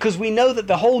 because we know that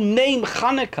the whole name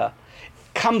Chanukah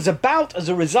comes about as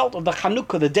a result of the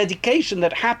Chanukah, the dedication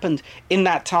that happened in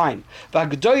that time. And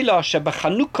the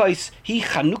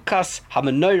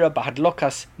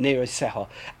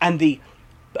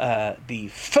the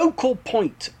focal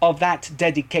point of that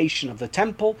dedication of the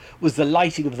temple was the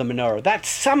lighting of the menorah. That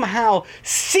somehow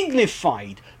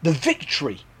signified the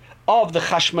victory of the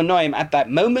Chashmonaim at that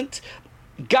moment.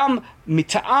 Gam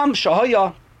mita'am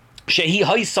shahaya shehi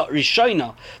haisa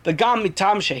rishona, the gam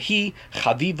mita'am shehi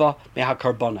chaviva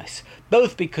mehakarbonos.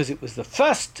 Both because it was the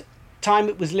first time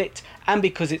it was lit, and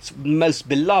because it's most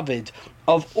beloved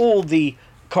of all the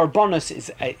Karbonos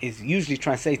is usually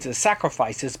translated as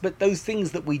sacrifices, but those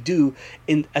things that we do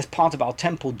as part of our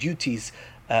temple duties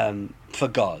for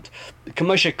God.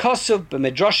 Kamoshe Kosov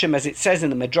b'Medrashim, as it says in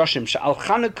the Medrashim, Sha'al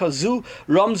Chanukah zu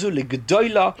ramzu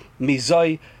legedola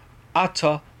mizoi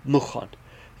ata muchon.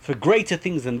 For greater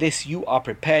things than this you are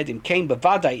prepared. Im kein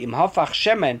bevadai im hafach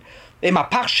shemen im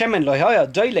hapach shemen lo haya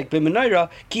doilek b'menorah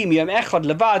ki im yom echad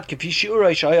levad kefi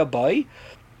shiurei shaya bai.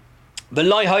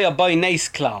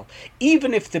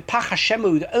 Even if the Pach Hashem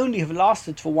would only have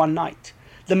lasted for one night,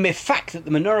 the mere fact that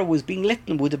the menorah was being lit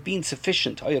would have been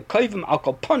sufficient. They would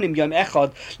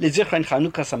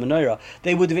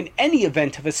have in any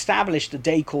event have established a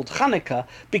day called Chanukah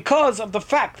because of the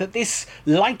fact that this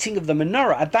lighting of the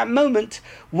menorah at that moment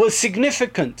was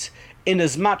significant, in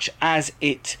as much as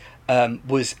it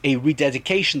was a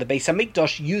rededication, the Beis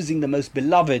Hamikdash using the most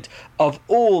beloved of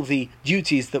all the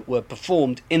duties that were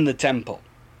performed in the temple.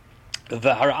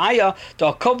 The Haraya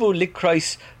Da'akovu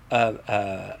Likrois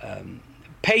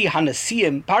Pei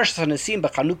Hanasiim Parshas Hanasiim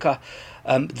BeChanukah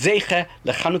Zeiche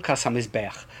LeChanukah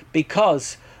Samizbeach,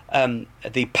 because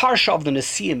the Parsha of the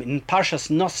Nasiim in Parshas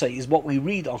Nosai is what we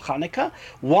read on Chanukah.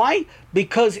 Why?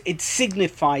 Because it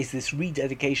signifies this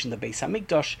rededication of the Beis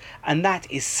Hamikdash, and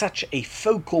that is such a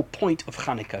focal point of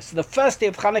Chanukah. So the first day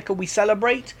of Chanukah we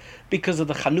celebrate because of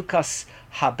the Chanukas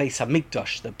HaBeis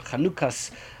Hamikdash, the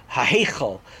Chanukas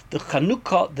HaHeichal, the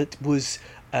Chanukah that was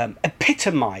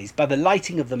epitomized by the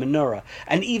lighting of the menorah.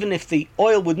 And even if the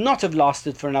oil would not have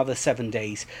lasted for another 7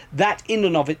 days, that in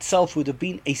and of itself would have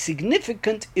been a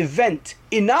significant event,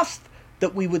 enough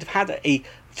that we would have had a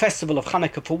festival of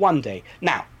Hanukkah for one day.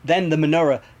 Now, then the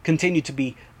menorah continued to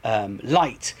be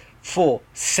light for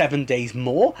 7 days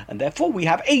more, and therefore we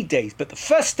have 8 days. But the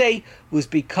first day was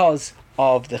because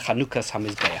of the Chanukas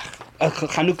HaMizbeach,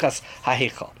 Chanukas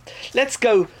HaHeichal. Let's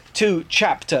go to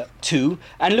chapter 2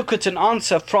 and look at an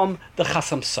answer from the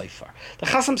Chasam Sofer. The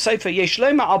Chasam Sofer, Yesh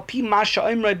Loma al pi ma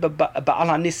she'omrei ba'al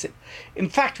hanisim. In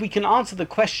fact, we can answer the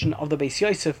question of the Beis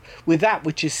Yosef with that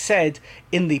which is said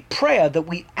in the prayer that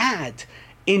we add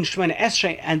in Shemona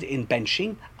Esrei and in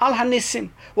benching, al hanisim.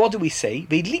 What do we say?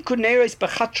 Ve'idliku neres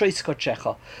b'chatreis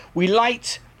kodshecha. We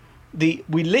lit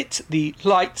the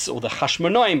lights, or the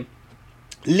Chashmonaim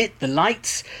lit the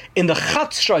lights in the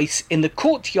chatzros, in the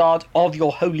courtyard of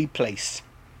your holy place.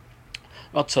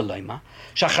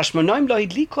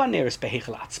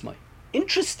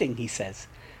 Interesting, he says.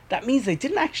 That means they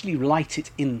didn't actually light it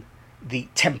in the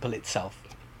temple itself.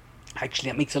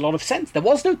 Actually, that makes a lot of sense. There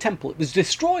was no temple. It was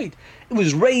destroyed. It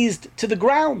was razed to the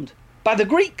ground by the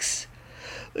Greeks.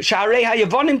 And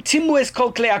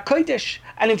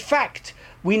in fact,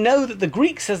 we know that the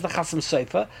Greeks, says the Chasam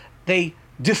Sofer, they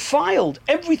defiled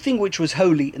everything which was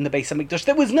holy in the Beis Hamikdash.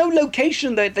 There was no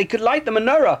location that they could light the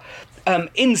menorah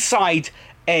inside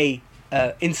a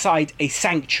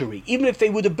sanctuary. Even if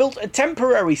they would have built a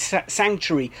temporary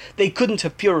sanctuary, they couldn't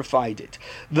have purified it.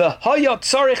 The Hayat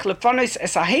Tzarich Lefanos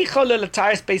Es HaHeichal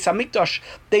Letaris Beis Hamikdash.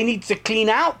 They need to clean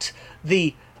out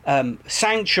the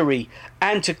sanctuary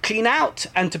and to clean out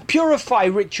and to purify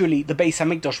ritually the Beis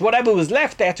Hamikdash. Whatever was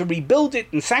left, they had to rebuild it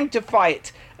and sanctify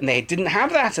it, and they didn't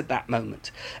have that at that moment.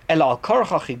 Therefore,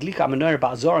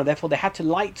 they had to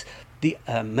light the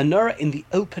menorah in the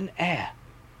open air.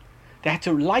 They had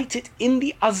to light it in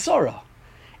the Azorah,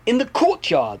 in the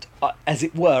courtyard, as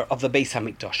it were, of the Beis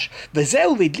Hamikdash.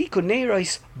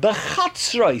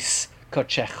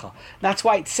 That's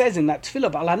why it says in that tefillah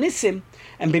of Al Hanisim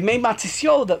and B'mei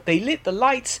Matisyo that they lit the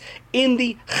lights in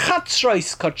the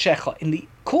Chatzros Kodshecha, in the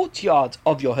courtyard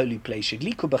of your holy place. They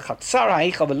lit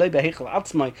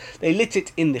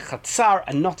it in the Chatzar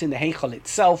and not in the Heichal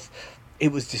itself.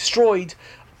 It was destroyed.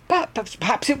 But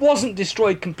perhaps it wasn't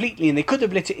destroyed completely, and they could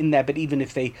have lit it in there. But even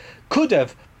if they could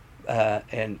have,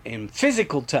 in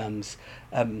physical terms,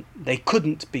 they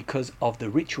couldn't because of the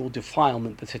ritual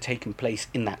defilement that had taken place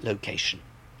in that location.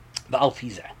 The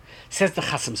Alfizeh says the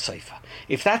Chasam Sofer.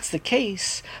 If that's the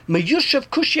case, Meyushav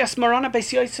Kushias Marana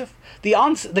Beis Yosef.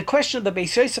 The question of the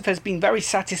Beis Yosef has been very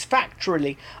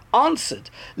satisfactorily answered.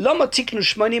 Lama Tiknu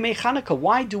Shmoni Mei Chanukah.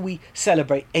 Why do we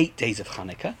celebrate 8 days of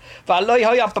Chanukah?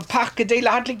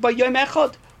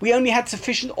 We only had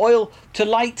sufficient oil to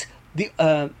light the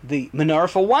menorah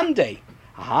for one day.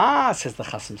 Ah, says the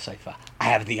Chasam Sofer, I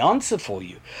have the answer for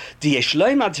you. If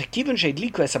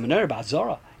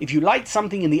you light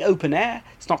something in the open air,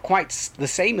 it's not quite the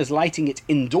same as lighting it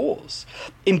indoors.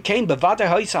 We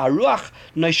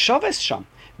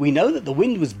know that the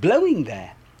wind was blowing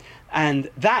there, and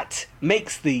that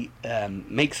makes the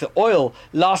oil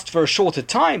last for a shorter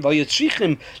time. You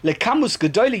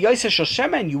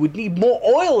would need more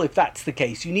oil if that's the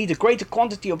case. You need a greater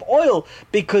quantity of oil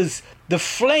because the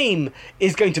flame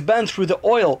is going to burn through the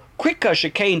oil quicker.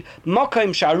 In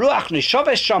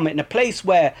a place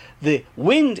where the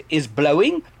wind is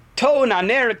blowing, you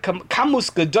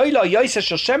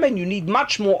need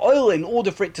much more oil in order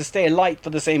for it to stay alight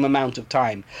for the same amount of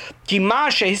time. The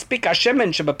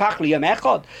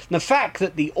fact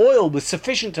that the oil was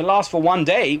sufficient to last for one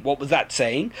day, what was that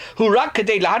saying?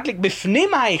 That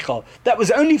was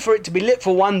only for it to be lit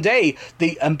for one day.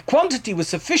 The quantity was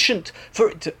sufficient for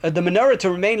it the menorah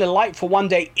to remain alight for one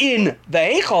day in the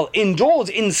heichal, indoors,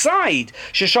 inside.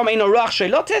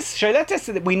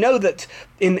 We know that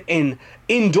in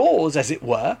indoors, as it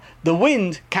were, the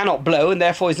wind cannot blow and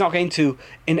therefore is not going to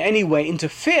in any way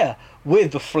interfere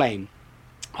with the flame.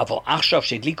 But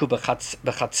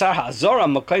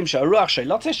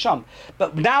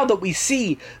now that we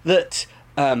see that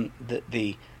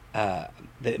the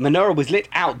menorah was lit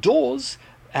outdoors,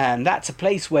 and that's a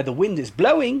place where the wind is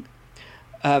blowing,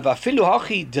 and even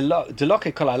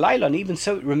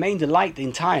so it remained alight the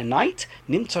entire night,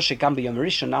 and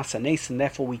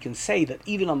therefore we can say that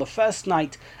even on the first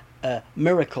night a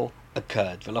miracle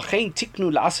occurred. Says the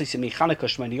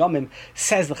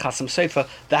Chasam Sofer,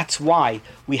 that's why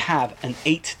we have an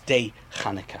 8-day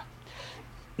Chanukah.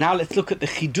 Now let's look at the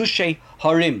Chidushei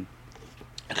Harim.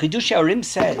 Chidushei Harim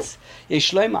says,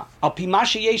 Yesh loima, al pi ma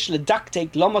sheyesh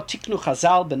ledaktek lama tiknu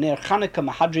Chazal b'ner Chanukah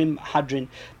mahadrin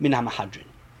min ha-mahadrin.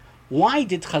 Why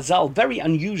did Chazal, very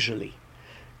unusually,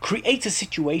 create a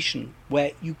situation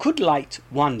where you could light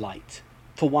one light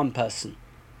for one person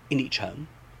in each home?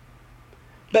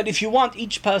 But if you want,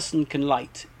 each person can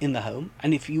light in the home,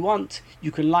 and if you want,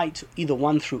 you can light either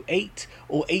 1 through 8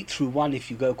 or 8 through 1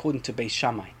 if you go according to Beis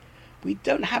Shammai. We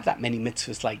don't have that many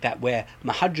mitzvahs like that where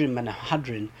mahadrin and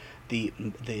mahadrin, the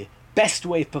best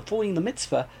way of performing the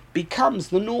mitzvah, becomes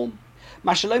the norm.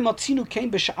 We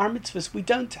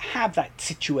don't have that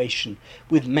situation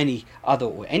with many other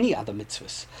or any other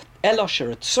mitzvahs.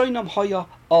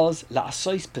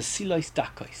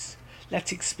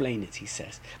 Let's explain it, he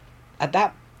says. At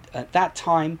that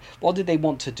time, what did they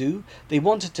want to do? They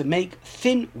wanted to make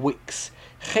thin wicks,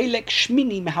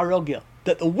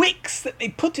 that the wicks that they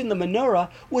put in the menorah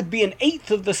would be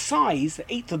 1/8 of the size,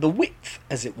 1/8 of the width,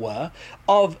 as it were,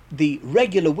 of the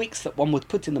regular wicks that one would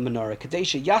put in the menorah.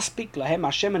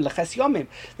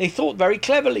 They thought very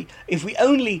cleverly,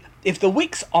 if the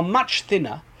wicks are much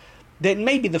thinner, then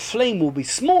maybe the flame will be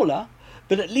smaller,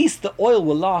 but at least the oil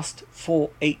will last for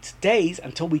 8 days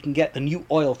until we can get the new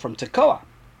oil from Tekoa.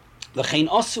 Do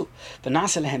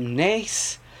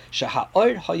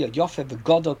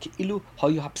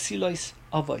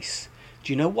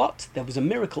you know what? There was a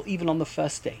miracle even on the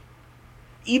first day.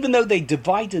 Even though they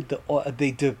divided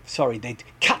they'd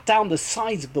cut down the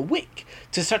size of the wick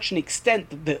to such an extent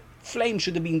that the flame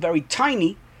should have been very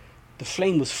tiny, the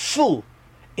flame was full.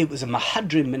 It was a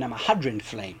mahadrin min a mahadrin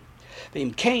flame.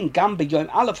 And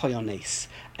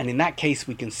in that case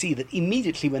we can see that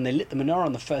immediately when they lit the menorah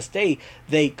on the first day,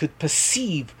 they could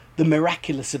perceive the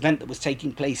miraculous event that was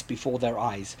taking place before their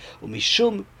eyes. And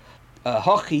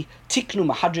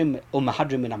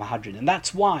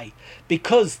that's why,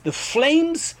 because the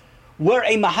flames were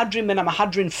a mahadrin and a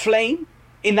mahadrin flame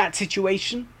in that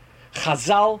situation,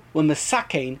 Chazal were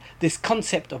mesakein this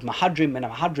concept of mahadrin and a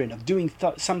mahadrin, of doing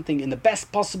something in the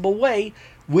best possible way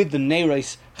with the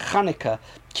Neiros Chanukah,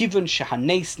 kivun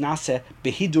shehanes nase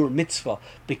behidur mitzvah,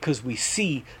 because we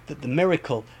see that the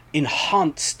miracle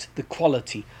enhanced the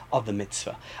quality of the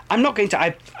mitzvah. I'm not going to,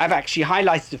 I've actually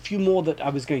highlighted a few more that I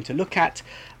was going to look at.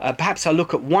 Perhaps I'll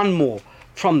look at one more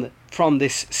from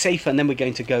this sefer, and then we're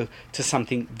going to go to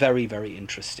something very, very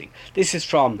interesting. This is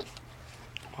from,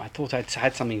 I thought I'd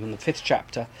had something from the 5th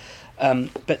chapter,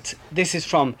 but this is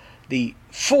from the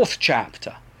 4th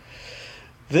chapter.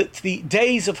 That the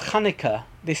days of Chanukah,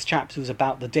 this chapter was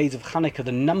about the days of Chanukah,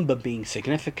 the number being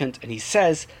significant, and he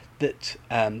says that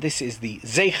this is the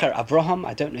Zecher Avraham.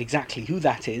 I don't know exactly who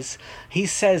that is. He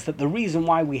says that the reason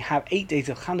why we have 8 days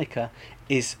of Chanukah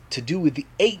is to do with the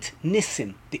 8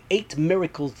 Nisim, the 8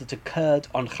 miracles that occurred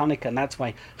on Chanukah, and that's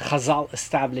why Chazal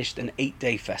established an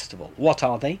 8-day festival. What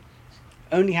are they?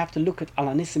 Only have to look at Al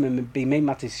Nisim and Bimei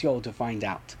Matisyo to find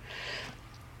out.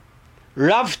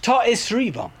 Rav Ta'es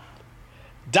Riva,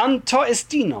 danto es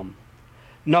dinom,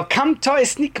 no kamto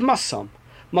es nikmosom,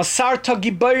 mosarto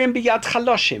giborim biyad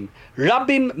chaloshim,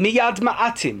 rabim miyad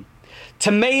ma'atim,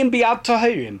 tameim biyad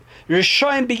tohirim,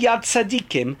 rishoim biyad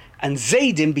tzadikim, and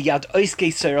zaydim biyad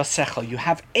oiskei serasecho. You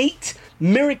have 8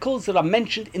 miracles that are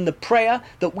mentioned in the prayer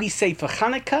that we say for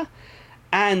Hanukkah,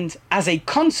 and as a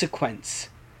consequence,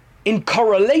 in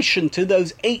correlation to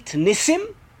those 8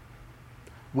 nisim,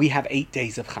 we have 8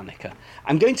 days of Hanukkah.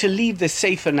 I'm going to leave this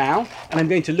sefer now, and I'm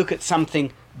going to look at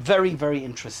something very, very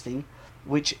interesting,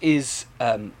 which is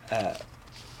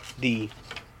the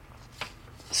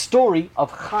story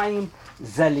of Chaim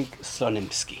Zelig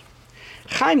Slonimsky.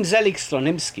 Chaim Zelig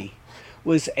Slonimsky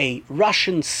was a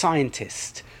Russian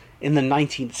scientist in the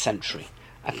 19th century.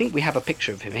 I think we have a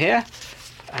picture of him here,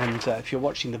 and if you're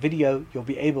watching the video, you'll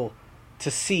be able to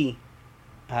see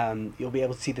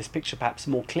this picture perhaps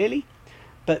more clearly.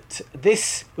 But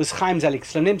this was Chaim Zelig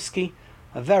Slonimsky,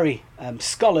 a very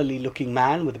scholarly looking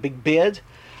man with a big beard.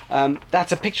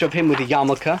 That's a picture of him with a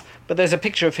yarmulke, but there's a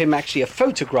picture of him, actually a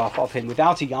photograph of him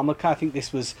without a yarmulke. I think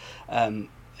this was, in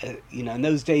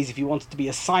those days, if you wanted to be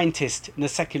a scientist in the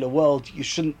secular world, you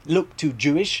shouldn't look too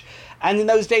Jewish. And in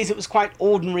those days, it was quite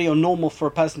ordinary or normal for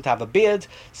a person to have a beard.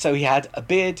 So he had a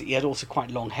beard, he had also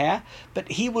quite long hair. But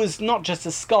he was not just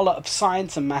a scholar of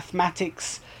science and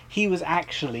mathematics, he was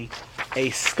actually a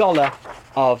scholar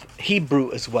of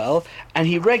Hebrew as well. And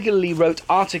he regularly wrote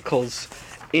articles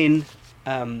in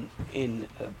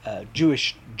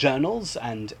Jewish journals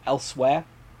and elsewhere.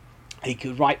 He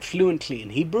could write fluently in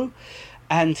Hebrew.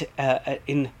 And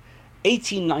in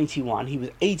 1891, he was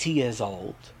 80 years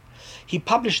old. He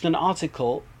published an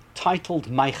article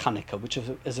titled My Hanukkah, which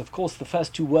is of course the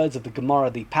first 2 words of the Gemara,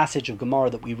 the passage of Gemara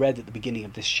that we read at the beginning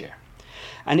of this year.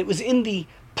 And it was in the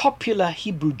popular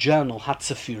Hebrew journal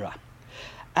Hatzafira.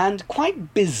 And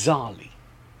quite bizarrely,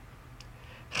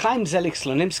 Chaim Zelig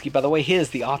Slonimsky, by the way, here's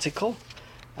the article.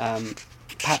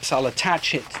 Perhaps I'll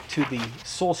attach it to the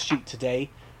source sheet today,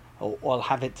 or I'll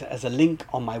have it as a link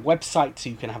on my website so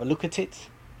you can have a look at it.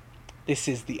 This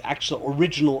is the actual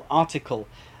original article,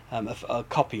 a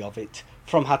copy of it,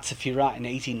 from Hatzafira in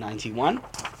 1891.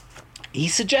 He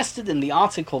suggested in the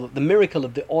article that the miracle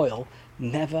of the oil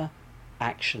never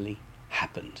actually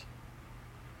happened.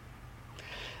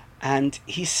 And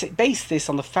he based this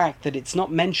on the fact that it's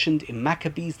not mentioned in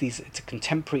Maccabees. It's a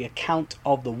contemporary account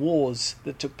of the wars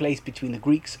that took place between the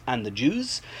Greeks and the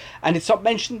Jews. And it's not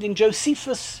mentioned in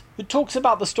Josephus, who talks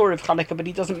about the story of Hanukkah, but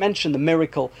he doesn't mention the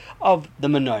miracle of the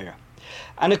menorah.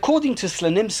 And according to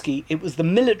Slonimsky, it was the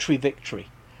military victory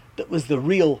that was the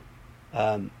real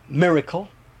miracle.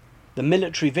 The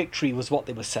military victory was what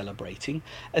they were celebrating,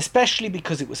 especially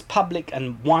because it was public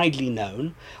and widely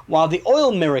known, while the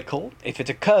oil miracle, if it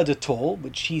occurred at all,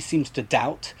 which he seems to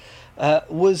doubt,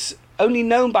 was only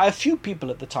known by a few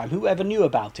people at the time. Who ever knew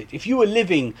about it? If you were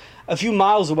living a few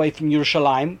miles away from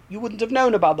Yerushalayim, you wouldn't have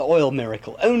known about the oil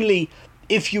miracle. Only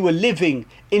if you were living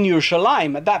in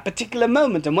Yerushalayim at that particular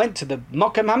moment and went to the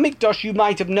Mokem HaMikdash, you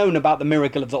might have known about the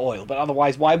miracle of the oil. But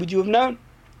otherwise, why would you have known?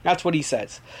 That's what he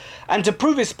says. And to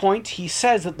prove his point, he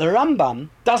says that the Rambam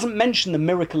doesn't mention the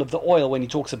miracle of the oil when he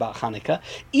talks about Hanukkah,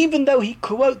 even though he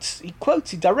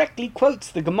directly quotes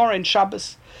the Gemara in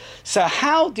Shabbos. So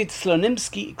how did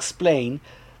Slonimsky explain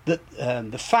that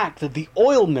the fact that the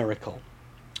oil miracle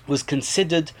was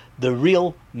considered the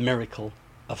real miracle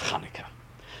of Hanukkah?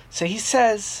 So he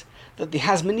says that the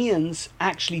Hasmoneans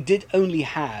actually did only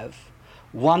have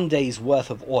 1 day's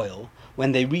worth of oil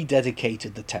when they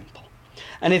rededicated the temple.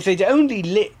 And if they'd only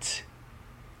lit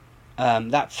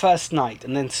that first night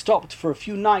and then stopped for a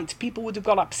few nights, people would have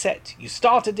got upset. You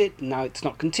started it, now it's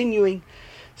not continuing.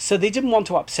 So they didn't want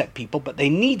to upset people, but they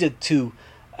needed to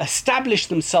establish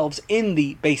themselves in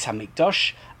the Beis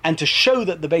HaMikdash and to show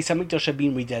that the Beis HaMikdash had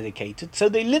been rededicated. So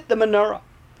they lit the menorah.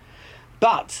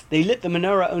 But they lit the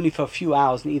menorah only for a few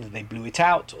hours, and either they blew it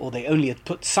out or they only had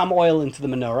put some oil into the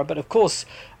menorah. But of course,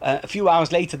 a few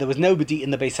hours later, there was nobody in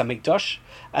the Beis HaMikdash,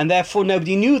 and therefore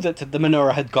nobody knew that the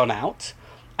menorah had gone out.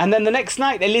 And then the next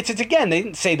night, they lit it again. They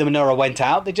didn't say the menorah went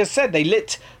out. They just said they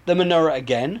lit the menorah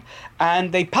again.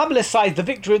 And they publicized the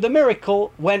victory of the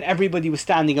miracle when everybody was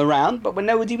standing around. But when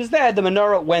nobody was there, the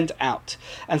menorah went out.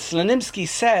 And Slonimsky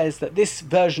says that this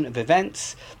version of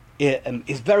events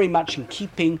is very much in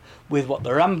keeping with what the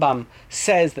Rambam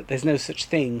says, that there's no such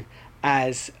thing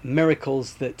as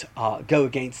miracles that go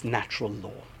against natural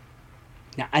law.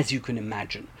 Now, as you can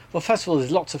imagine, well, first of all,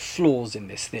 there's lots of flaws in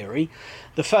this theory.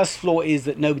 The first flaw is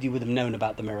that nobody would have known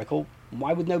about the miracle.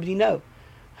 Why would nobody know?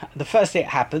 the first day it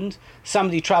happened,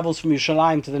 somebody travels from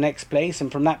Yerushalayim to the next place,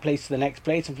 and from that place to the next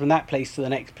place, and from that place to the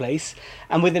next place,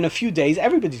 and within a few days,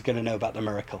 everybody's going to know about the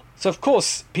miracle. So of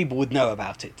course, people would know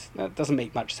about it. That doesn't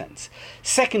make much sense.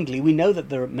 Secondly, we know that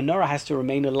the menorah has to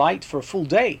remain alight for a full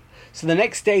day. So the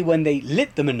next day, when they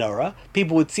lit the menorah,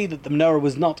 people would see that the menorah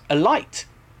was not alight,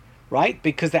 right?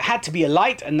 Because there had to be a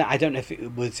light, and I don't know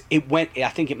if I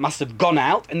think it must have gone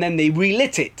out, and then they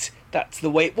relit it. That's the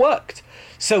way it worked.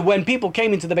 So when people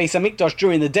came into the Beis Hamikdash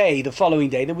during the day, the following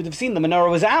day, they would have seen the menorah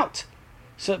was out.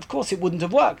 So of course it wouldn't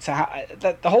have worked. So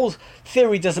the whole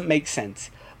theory doesn't make sense.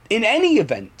 In any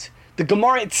event, the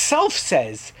Gemara itself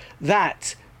says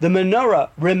that the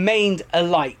menorah remained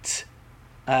alight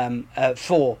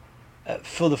for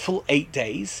the full 8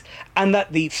 days, and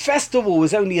that the festival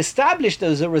was only established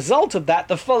as a result of that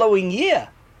the following year.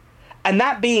 And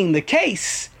that being the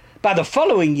case, by the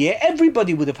following year,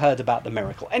 everybody would have heard about the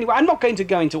miracle. Anyway, I'm not going to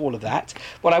go into all of that.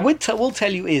 What I will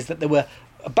tell you is that there were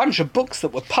a bunch of books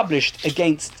that were published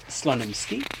against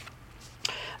Slonimsky.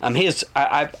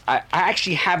 I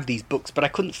actually have these books, but I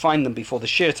couldn't find them before the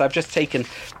shir, so I've just taken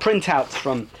printouts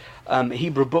from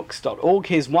HebrewBooks.org.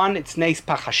 Here's one. It's Neis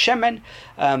Pach HaShemen.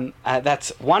 That's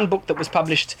one book that was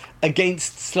published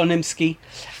against Slonimsky.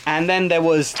 And then there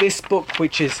was this book,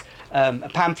 which is a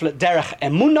pamphlet, Derech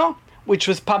Emunah, which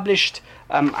was published.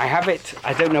 I have it.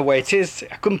 I don't know where it is.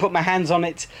 I couldn't put my hands on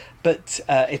it, but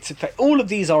all of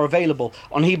these are available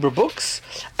on Hebrew Books.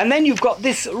 And then you've got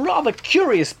this rather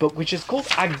curious book, which is called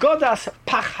Agodas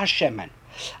Pach HaShemen.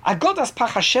 Agodas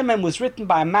Pach HaShemen was written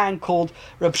by a man called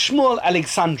Reb Shmuel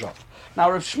Alexandrov.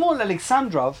 Now, Reb Shmuel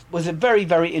Alexandrov was a very,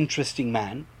 very interesting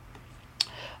man.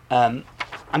 I'm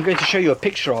going to show you a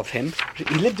picture of him.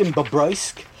 He lived in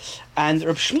Bobroisk, and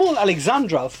Reb Shmuel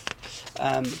Alexandrov,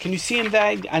 can you see him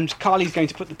there? And Carly's going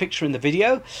to put the picture in the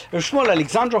video. Reb Shmuel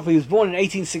Alexandrov, he was born in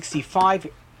 1865.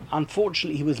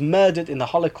 Unfortunately, he was murdered in the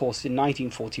Holocaust in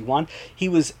 1941. He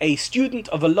was a student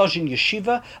of a Lozhin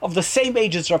yeshiva of the same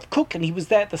age as Rav Kook, and he was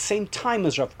there at the same time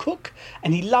as Rav Kook,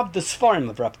 and he loved the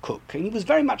Sforim of Rav Kook, and he was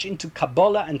very much into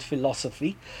Kabbalah and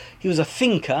philosophy. He was a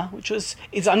thinker, which is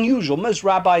unusual. Most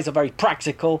rabbis are very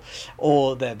practical,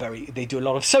 or they do a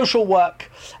lot of social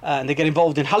work, and they get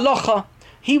involved in halacha.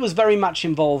 He was very much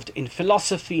involved in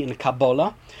philosophy and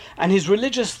Kabbalah, and his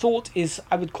religious thought is,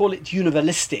 I would call it,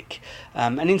 universalistic,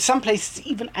 and in some places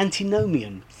even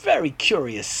antinomian. Very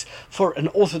curious for an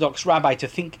Orthodox rabbi to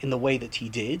think in the way that he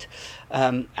did,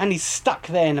 and he's stuck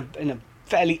there in a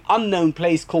fairly unknown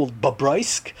place called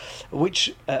Bobroisk,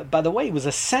 which, by the way, was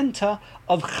a center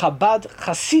of Chabad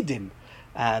Hasidim.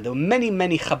 There were many,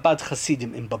 many Chabad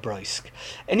Hasidim in Bobroisk,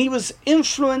 and he was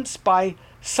influenced by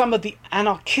some of the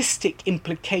anarchistic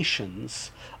implications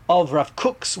of Rav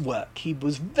Kook's work. He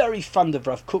was very fond of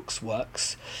Rav Kook's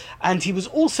works, and he was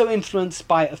also influenced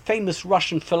by a famous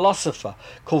Russian philosopher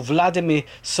called Vladimir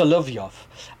Solovyov.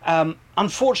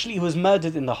 Unfortunately, he was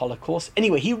murdered in the Holocaust.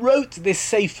 Anyway, he wrote this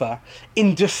sefer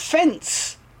in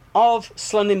defense of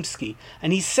Slonimsky,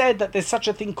 and he said that there's such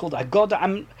a thing called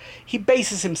Agoda. He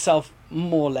bases himself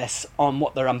more or less on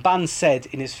what the Ramban said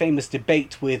in his famous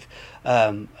debate with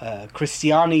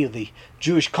Christiani, the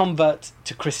Jewish convert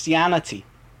to Christianity,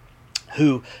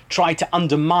 who tried to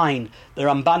undermine the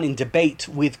Ramban in debate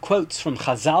with quotes from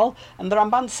Chazal. And the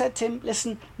Ramban said to him,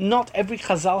 listen, not every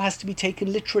Chazal has to be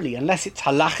taken literally, unless it's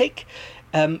halachic.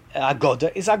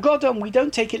 Agoda is Agoda, and we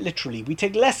don't take it literally. We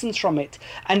take lessons from it,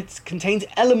 and it contains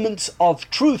elements of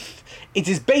truth. It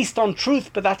is based on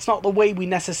truth, but that's not the way we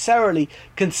necessarily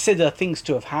consider things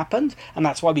to have happened, and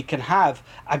that's why we can have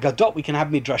Agadot, we can have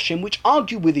Midrashim, which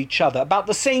argue with each other about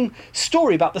the same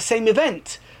story, about the same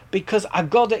event, because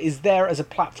Agoda is there as a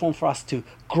platform for us to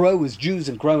grow as Jews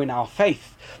and grow in our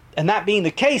faith. And that being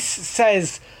the case,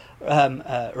 says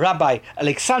Rabbi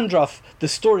Alexandrov, the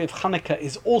story of Hanukkah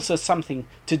is also something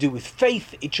to do with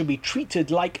faith. It should be treated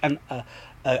like an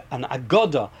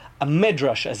agoda, a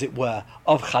medrash, as it were,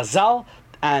 of Chazal,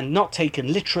 and not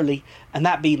taken literally. And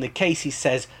that being the case, he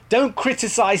says, don't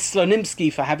criticize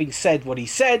Slonimsky for having said what he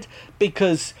said,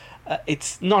 because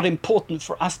it's not important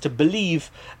for us to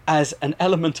believe as an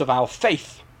element of our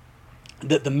faith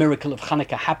that the miracle of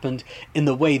Hanukkah happened in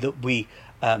the way that we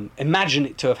imagine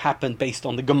it to have happened based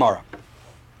on the Gemara.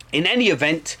 In any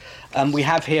event, we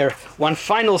have here one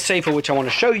final sefer which I want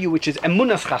to show you, which is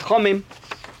Emunas Chachomim,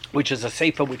 which is a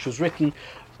sefer which was written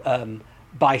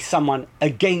by someone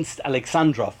against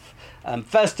Alexandrov.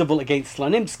 First of all against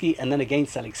Slonimsky, and then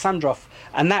against Alexandrov,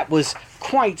 and that was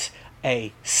quite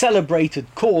a celebrated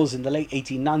cause in the late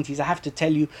 1890s. I have to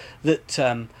tell you that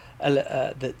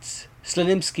that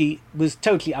Slonimsky was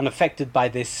totally unaffected by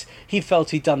this. He felt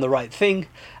he'd done the right thing,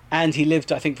 And he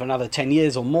lived, I think, for another 10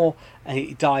 years or more, and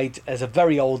he died as a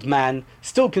very old man,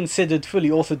 still considered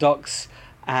fully Orthodox,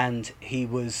 and he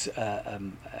was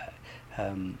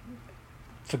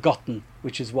forgotten,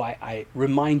 which is why I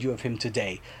remind you of him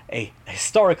today. A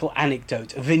historical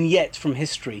anecdote, a vignette from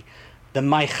history, the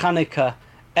My Chanukah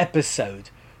episode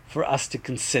for us to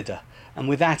consider. And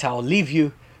with that, I'll leave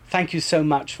you. Thank you so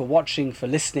much for watching, for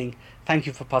listening. Thank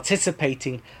you for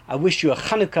participating. I wish you a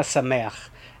Chanukah Sameach,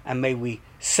 and may we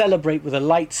celebrate with the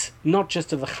lights, not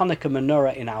just of the Chanukah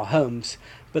menorah in our homes,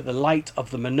 but the light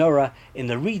of the menorah in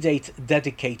the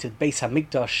rededicated Beis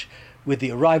HaMikdash, with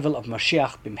the arrival of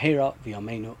Mashiach Bimheira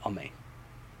V'Yameinu Amen.